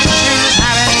 shirts and shoes,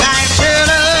 having time to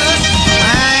look.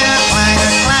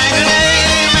 Clang-a-clang-a-clang-a-ding,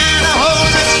 and the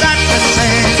hose is stuck to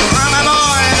sing. Drummer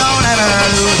boy, don't ever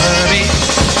lose a beat.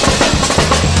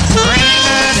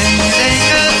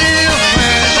 Ring-a-ding-a-ding-a-doo,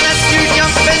 where the nuts you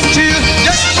jump into,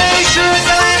 just make sure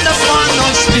to land upon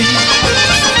those feet.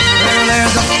 Well,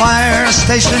 there's a fire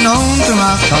station known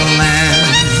throughout the land,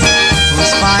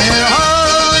 whose fire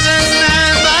hose is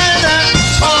manned by that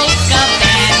polka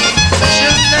band.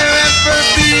 Should there ever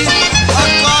be a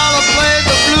call to play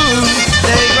the blues,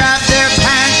 they grab their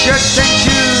pants, shirts and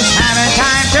shoes, having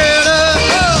time to look.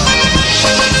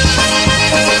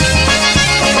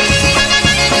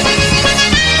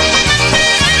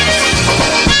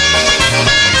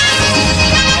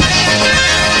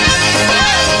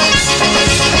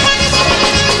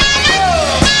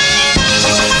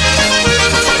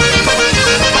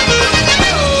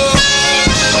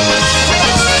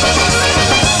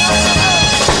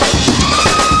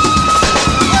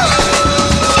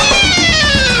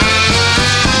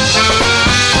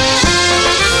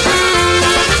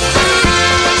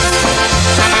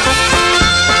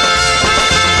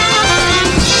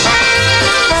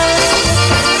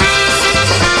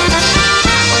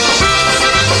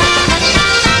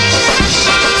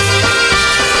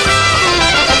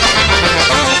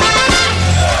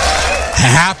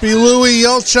 Happy Louie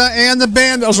Yelcha and the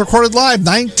band. That was recorded live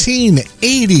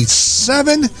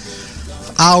 1987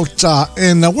 out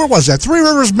in, where was that? Three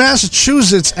Rivers,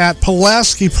 Massachusetts at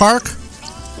Pulaski Park.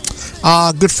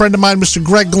 Good friend of mine, Mr.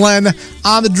 Greg Glenn,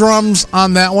 on the drums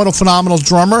on that one. A phenomenal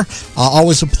drummer.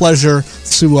 Always a pleasure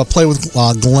to play with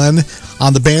Glenn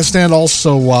on the bandstand.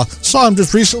 Also saw him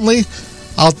just recently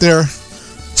out there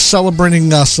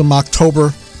celebrating some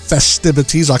Oktoberfest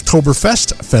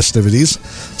festivities.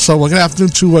 So good afternoon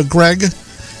to Greg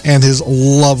and his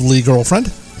lovely girlfriend.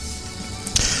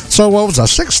 So what was that?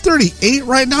 6:38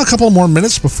 right now. A couple more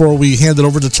minutes before we hand it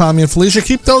over to Tommy and Felicia.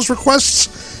 Keep those requests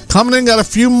coming in. Got a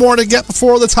few more to get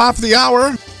before the top of the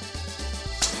hour.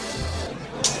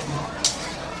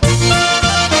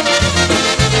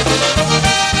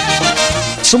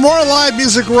 Some more live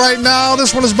music right now.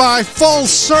 This one is by Full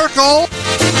Circle.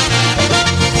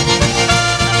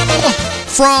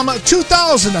 From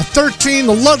 2013,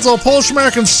 the Ludlow Polish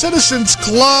American Citizens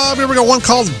Club. Here we go, one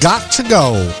called Got to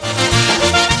Go.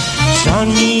 Co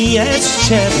mi jest z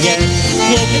ciebie,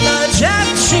 piękna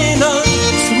dziewczyno,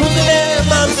 smutne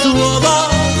mam słowo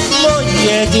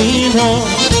moje wino.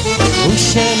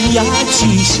 Muszę ja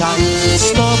dzisiaj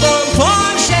z tobą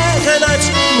pożegnać,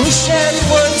 muszę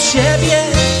od siebie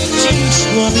dziś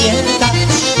pamiętać.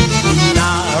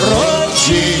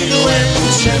 Narodziłem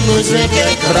się muzykę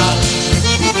grać,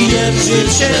 wiem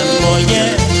życie moje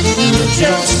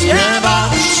ludziom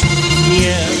śpiewać.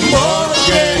 Nie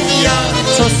mogę ja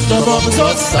co z tobą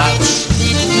pozostać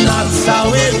na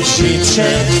całym życie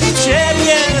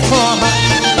Ciebie kochać.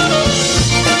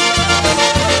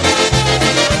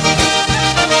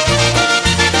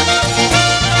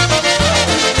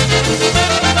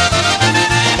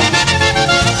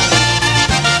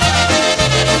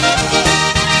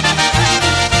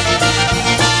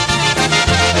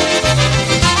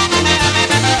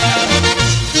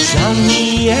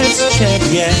 Jest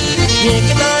Ciebie,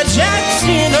 piękna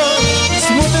dziewczyno,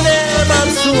 smutne mam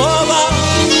słowa,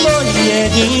 bo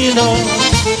jedyno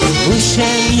muszę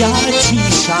ja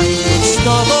dzisiaj z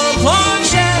Tobą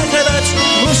pożegnać,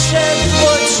 muszę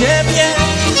po Ciebie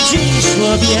dziś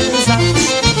obiecać.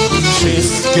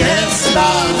 Wszystkie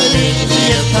stary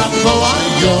mnie tak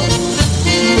wołają,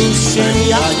 muszę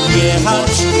ja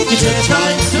jechać, gdzie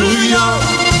tańcują.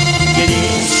 Kiedy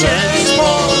się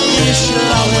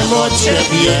pomyślałem o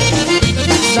Ciebie,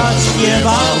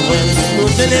 zaśpiewałem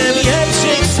smutny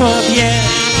wierszyk sobie.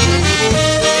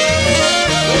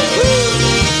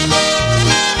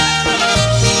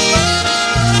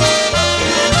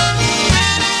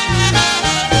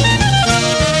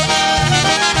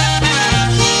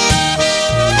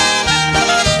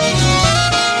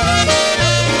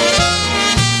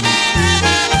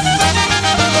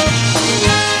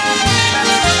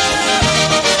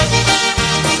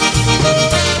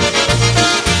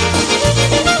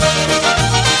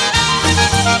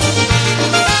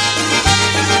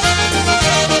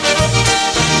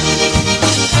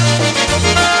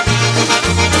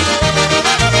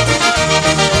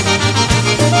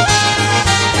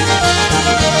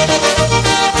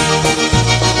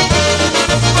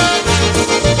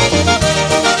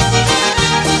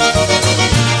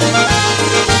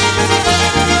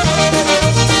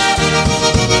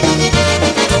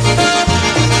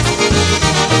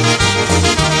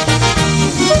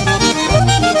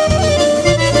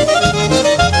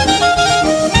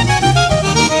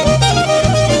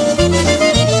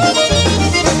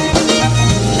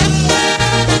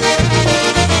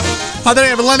 There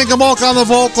you have Lenny Gomolka on the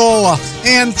vocal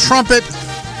and trumpet,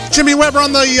 Jimmy Weber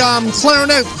on the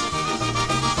clarinet,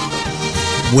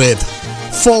 with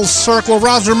Full Circle,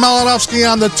 Roger Malinowski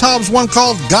on the tubs, one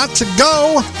called Got to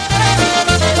Go.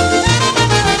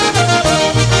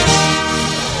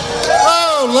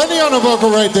 Oh, Lenny on the vocal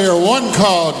right there, one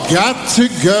called Got to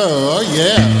Go. Oh,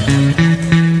 yeah.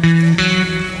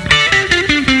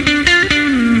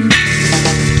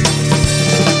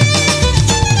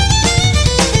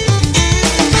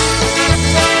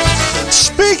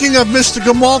 Speaking of Mr.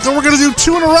 Gomolka, we're going to do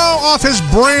two in a row off his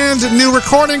brand new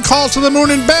recording called To the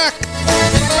Moon and Back.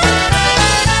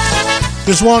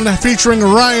 This one featuring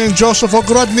Ryan Joseph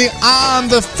Ogrodny on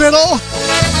the fiddle.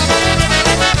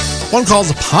 One called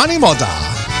Pani Moda.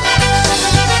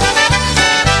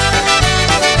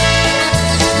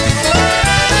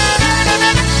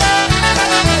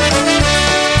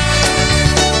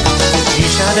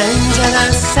 Cisza będzie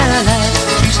na scenie,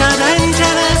 cisza będzie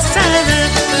na scenie,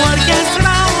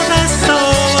 orkiestra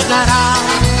wesoło gra.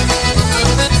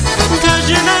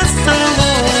 Każdy wesoło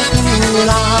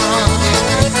hula.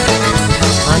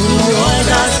 Pani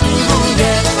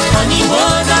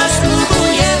młoda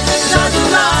ślubuje,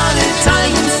 zadulany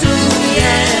tańcuje.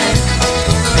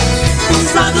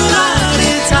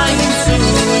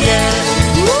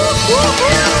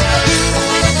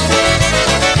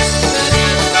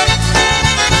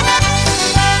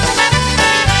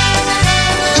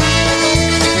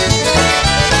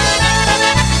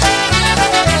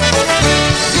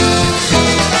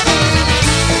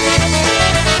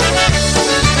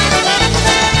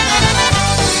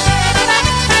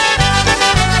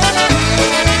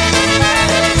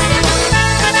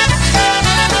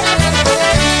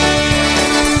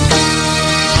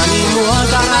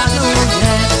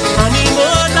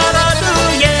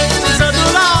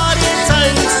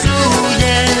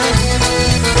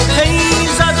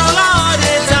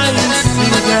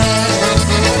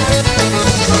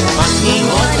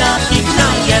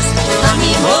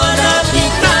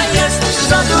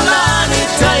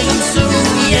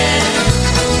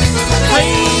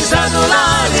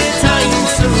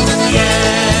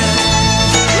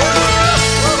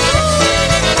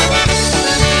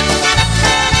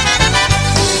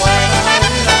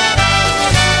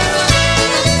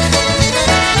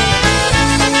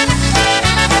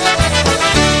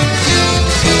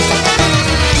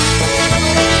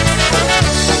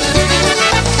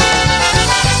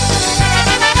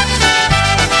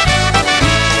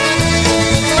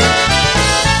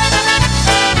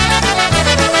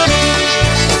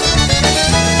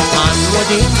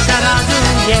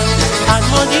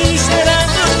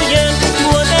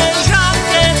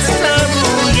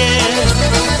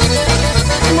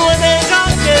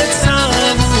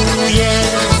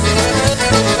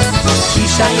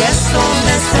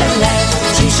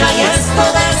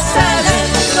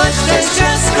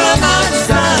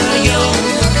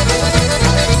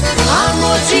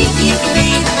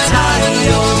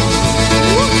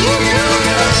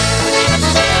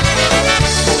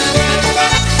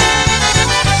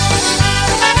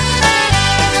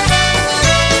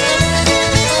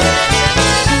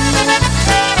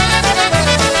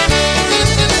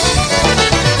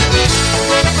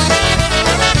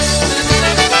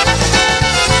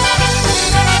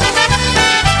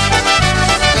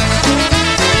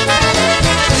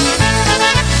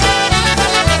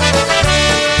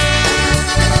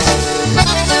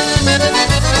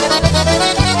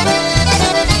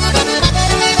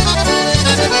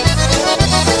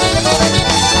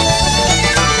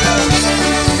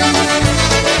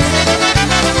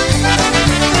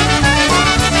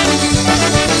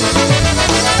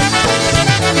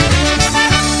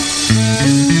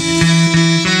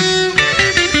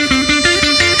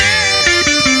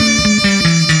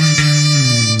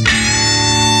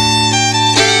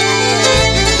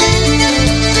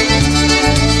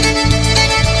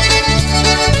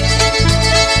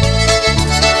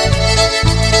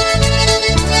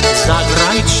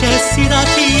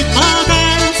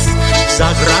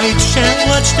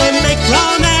 ten make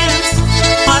romance.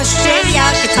 Patrzcie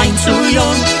jak tańcują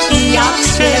i jak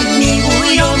się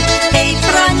miłują. Hej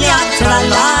Frania, tra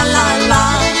la la la.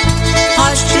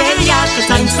 Patrzcie jak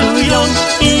tańcują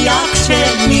i jak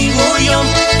się miłują.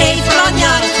 Hej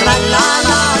Frania, tra la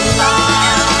la la.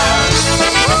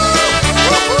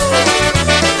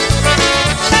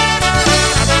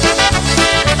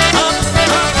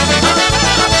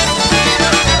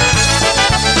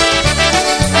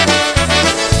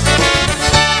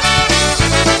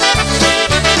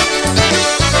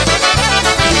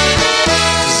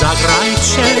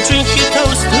 Zagrajcie drinki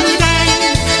toast today.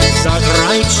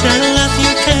 Zagrajcie let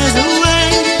your cares away.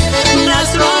 Na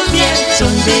zdrowie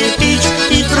ciągle pić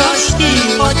i troszki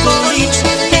odpolić.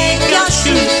 Hej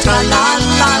Jasiu, tra la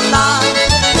la la.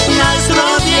 Na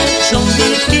zdrowie ciągle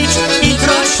pić i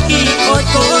troszki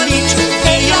odpolić.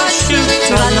 Hej Jasiu,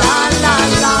 tra la la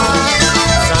la.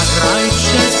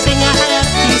 Zagrajcie sing a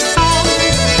happy song.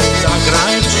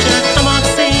 Zagrajcie come on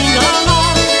sing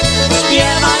along.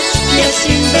 Śpiewać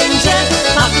pieśń będzie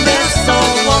tak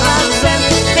wesoło razem.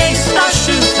 Hej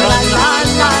Stasiu, tra la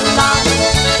la la.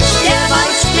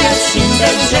 Śpiewać pieśń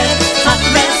będzie tak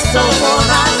wesoło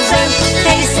razem.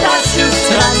 Hej Stasiu,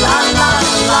 tra la la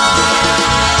la.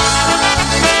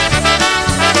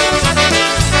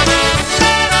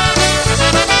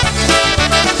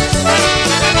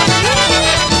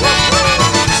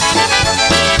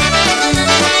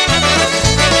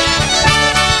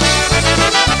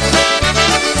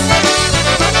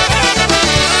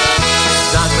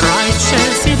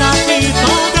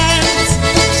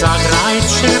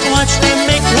 Zagrajcie, watch them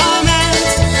make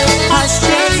romance.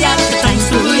 Patrzcie jak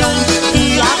tańcują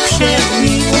i jak się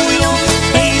miłują.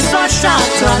 Hej Zosia,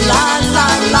 tra la la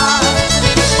la.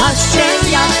 Patrzcie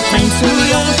jak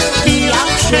tańcują i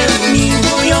jak się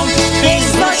miłują. Hej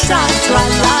Zosia, tra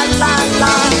la la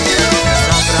la.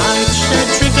 Zagrajcie,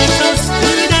 drink a toast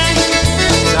today.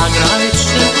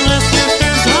 Zagrajcie, let your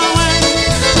cares away.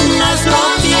 Na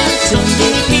zdrowie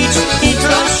ciągle pić i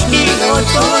troszki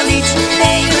odpolić.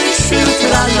 Hej Rysiu,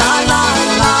 tra la la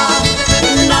la.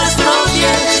 Na zdrowie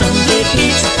ciągle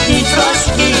pić i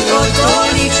troszki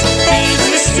odpolić. Hej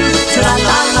Rysiu, tra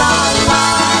la la la.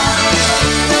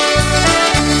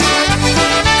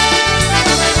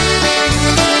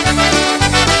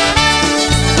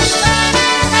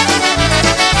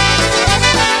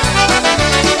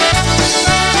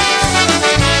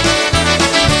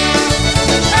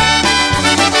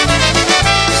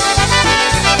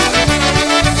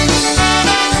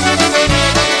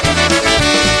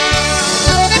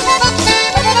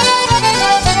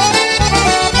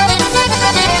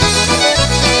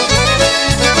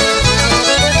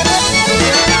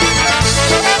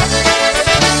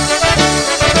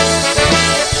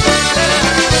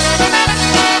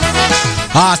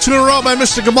 Two in a row by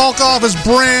Mr. Gabalka off his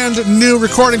brand new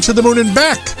recording To the Moon and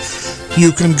Back.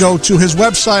 You can go to his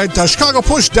website,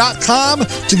 chicagopush.com,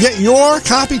 to get your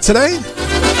copy today.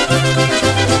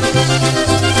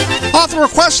 Off the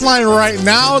request line right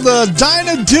now, the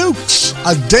Dinah Dukes,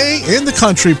 A Day in the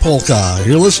Country Polka.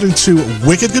 You're listening to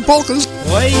Wicked Good Polkas.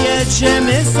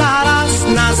 Pojedziemy zaraz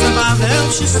na zabawę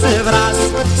wszyscy wraz.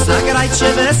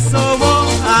 Zagrajcie wesoło,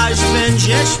 aż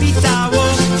będzie świtało.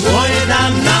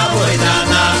 Łojdanna,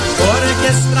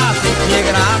 orkiestra pięknie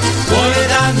gra.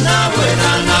 Łojdanna,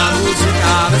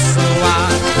 muzyka wesoła.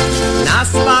 Na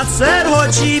spacer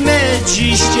chodzimy,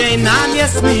 dziś dzień nam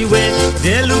jest miły.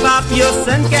 Gdy luba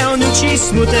piosenkę nuci,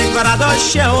 smutek w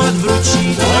radość się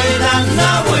odwróci.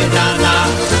 Łojdanna,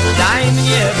 daj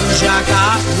mnie buziaka.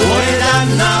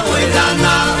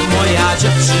 Łojdanna, moja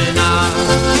dziewczyna.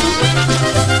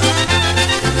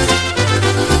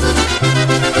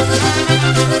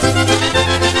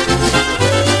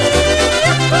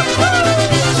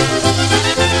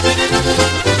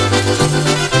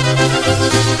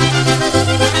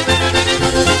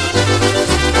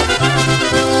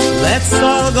 Let's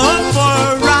all go for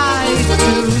a ride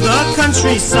to the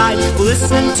countryside.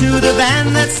 Listen to the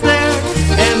band that's there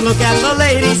and look at the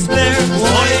ladies there.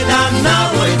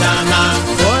 Łojdanna,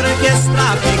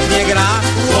 orkiestra pięknie gra.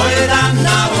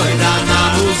 Łojdanna,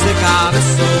 muzyka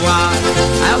wesoła.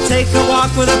 I'll take a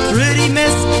walk with a pretty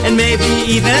miss and maybe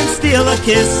even steal a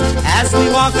kiss. As we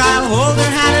walk I'll hold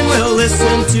her hand and we'll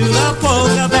listen to the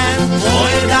polka band.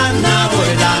 Łojdanna,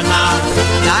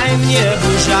 daj mnie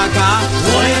buziaka.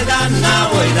 Łojdanna,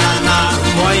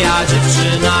 moja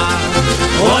dziewczyna.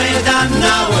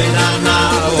 Łojdanna,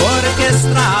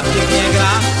 orkiestra pięknie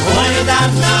gra.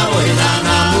 Łojdanna,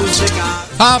 muzyka.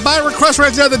 By request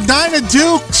right there, the Dinah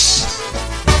Dukes.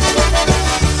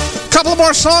 Couple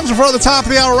more songs before the top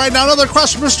of the hour right now. Another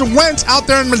request from Mr. Wentz out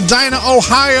there in Medina,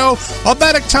 Ohio. A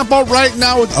better tempo right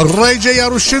now with Ray J.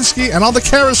 Jarushinsky and all the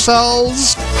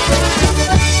carousels.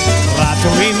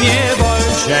 Ratuj mnie,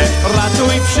 Boże,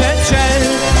 ratuj przecież,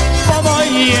 bo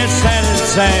moje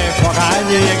serce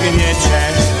kochanie gniecie.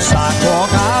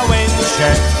 Zakochałem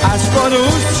się aż po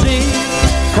duszy,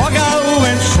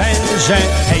 kochałem wszędzie,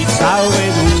 hej, całe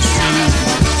duszy.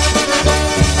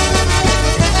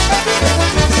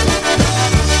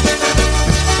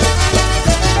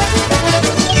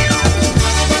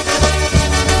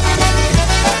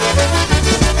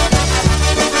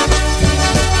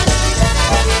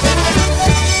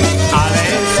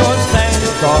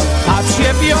 A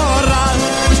ciebie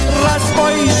raz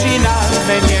spojrzy na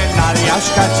mnie, na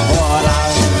Jaszka Czwora.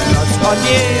 Nocno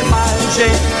nie marzy,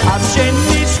 a w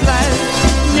dzienni śle,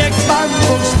 niech Pan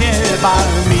Bóg z nieba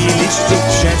mi liścik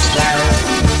prześle.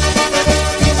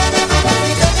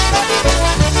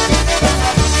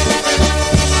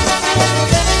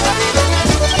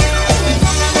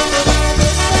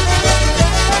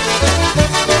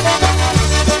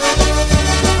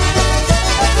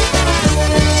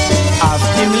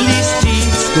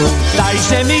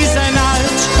 Dajże mi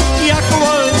znać, jak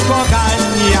łód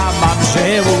kochania mam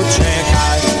się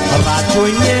uciekać.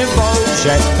 Ratuj mnie,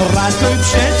 Boże, ratuj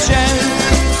przecie,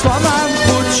 co mam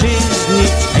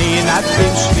uczynić i na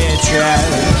tym świecie.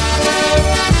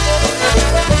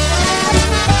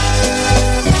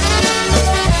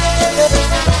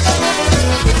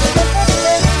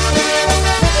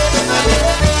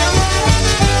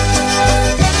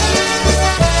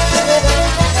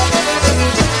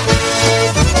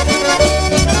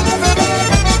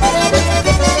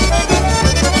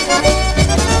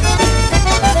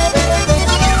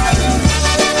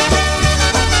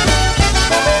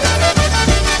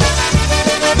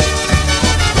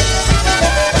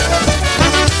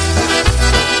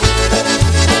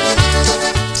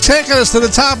 Taking us to the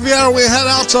top of the hour, we head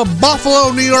out to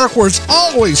Buffalo, New York, where it's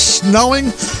always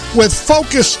snowing with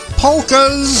Focus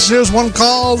Polkas. Here's one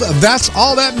called That's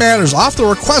All That Matters, off the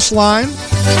request line.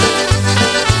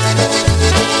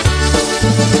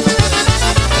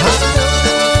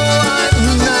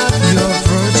 I'm not your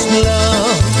first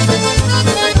love.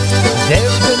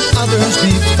 There've been others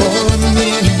before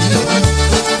me,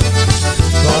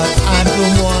 but I'm the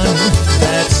one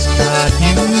that's got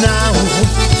you now.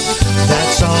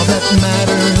 That's all that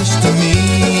matters to me.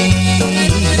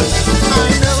 I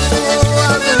know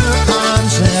other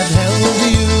arms have held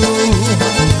you.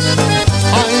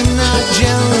 I'm not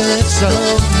jealous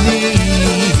of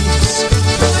these.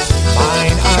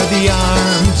 Mine are the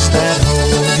arms that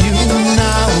hold you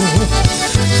now.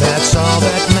 That's all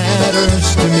that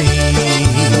matters to me.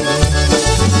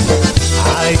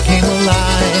 I came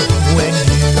alive when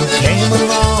you came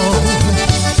along.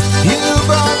 You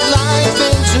brought life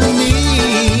into me.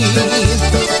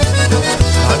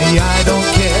 Honey, I don't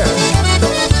care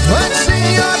what's in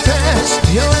your past.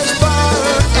 You're as far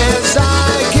as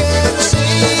I can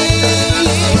see.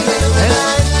 And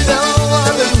I know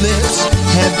other lips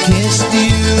have kissed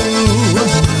you.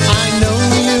 I know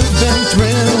you've been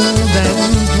thrilled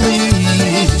and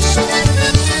pleased,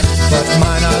 but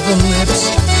mine are the lips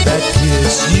that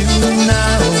kiss you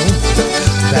now.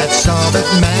 That's all that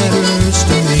matters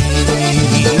to me.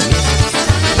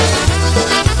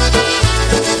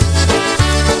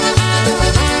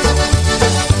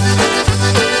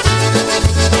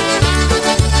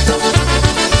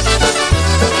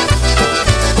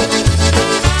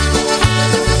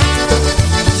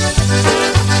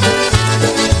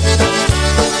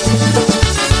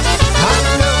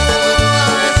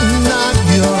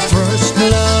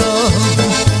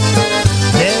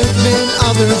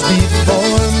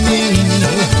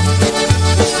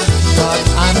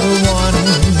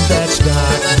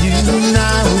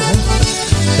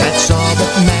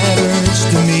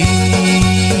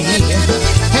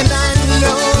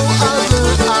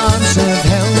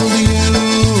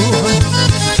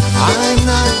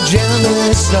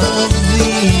 Of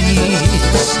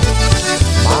these,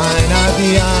 mine are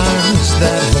the arms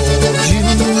that hold you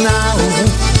now.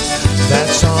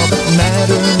 That's all that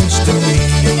matters to me.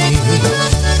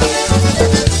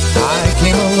 I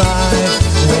came alive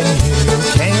when you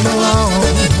came along.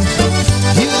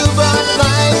 You brought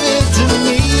life into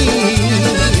me.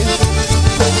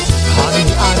 Honey,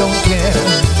 I don't care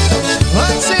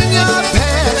what's in your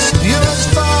past. You're as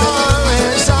far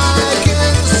as I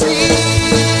can see.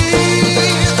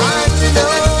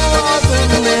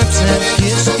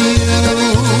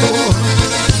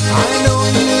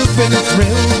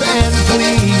 Thrilled and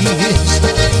pleased,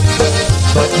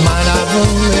 but mine are the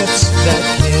lips that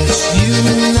kiss you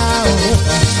now.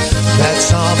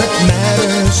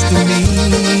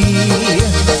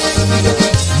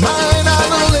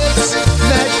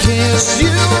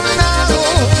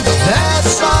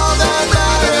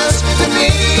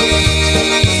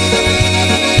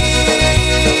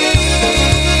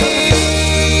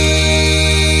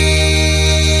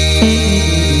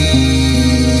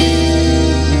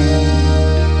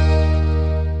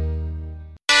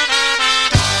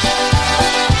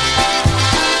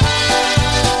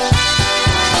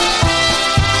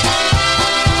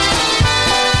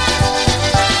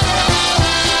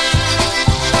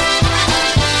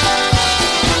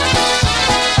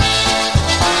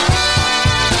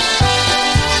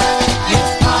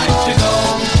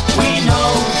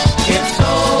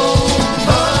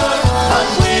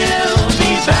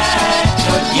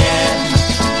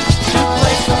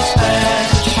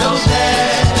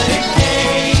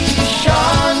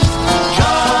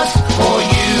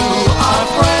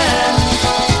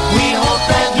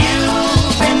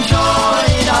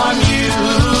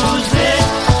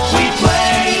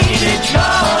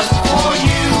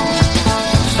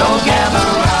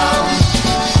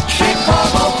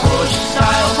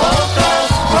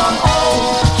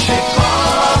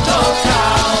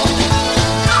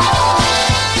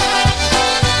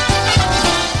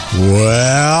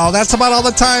 that's about all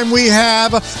the time we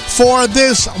have for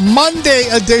this Monday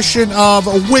edition of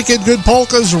Wicked Good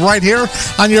Polkas right here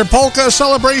on your polka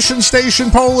celebration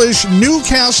station, Polish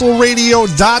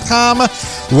NewcastleRadio.com,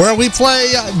 where we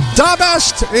play the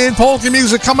best in polka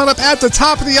music. Coming up at the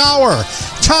top of the hour,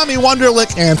 Tommy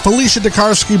Wunderlich and Felicia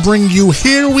DeKarski bring you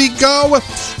Here We Go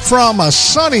from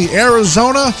sunny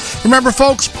Arizona. Remember,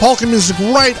 folks, polka music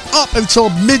right up until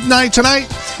midnight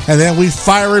tonight, and then we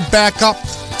fire it back up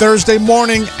Thursday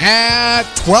morning at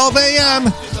 12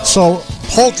 a.m. So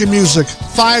polka music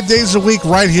 5 days a week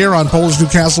right here on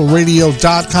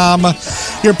PolishNewcastleRadio.com,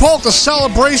 your polka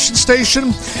celebration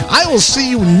station. I will see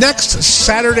you next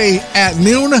Saturday at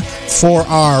noon for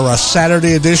our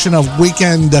Saturday edition of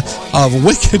Weekend of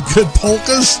Wicked Good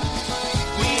Polkas.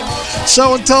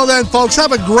 So until then, folks,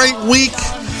 have a great week.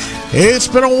 It's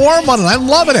been a warm one, and I'm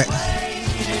loving it.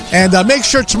 And make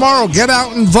sure tomorrow, get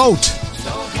out and vote.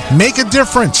 Make a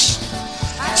difference.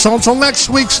 So until next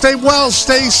week, stay well,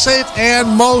 stay safe, and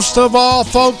most of all,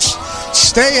 folks,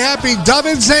 stay happy. Do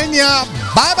widzenia.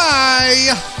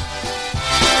 Bye-bye.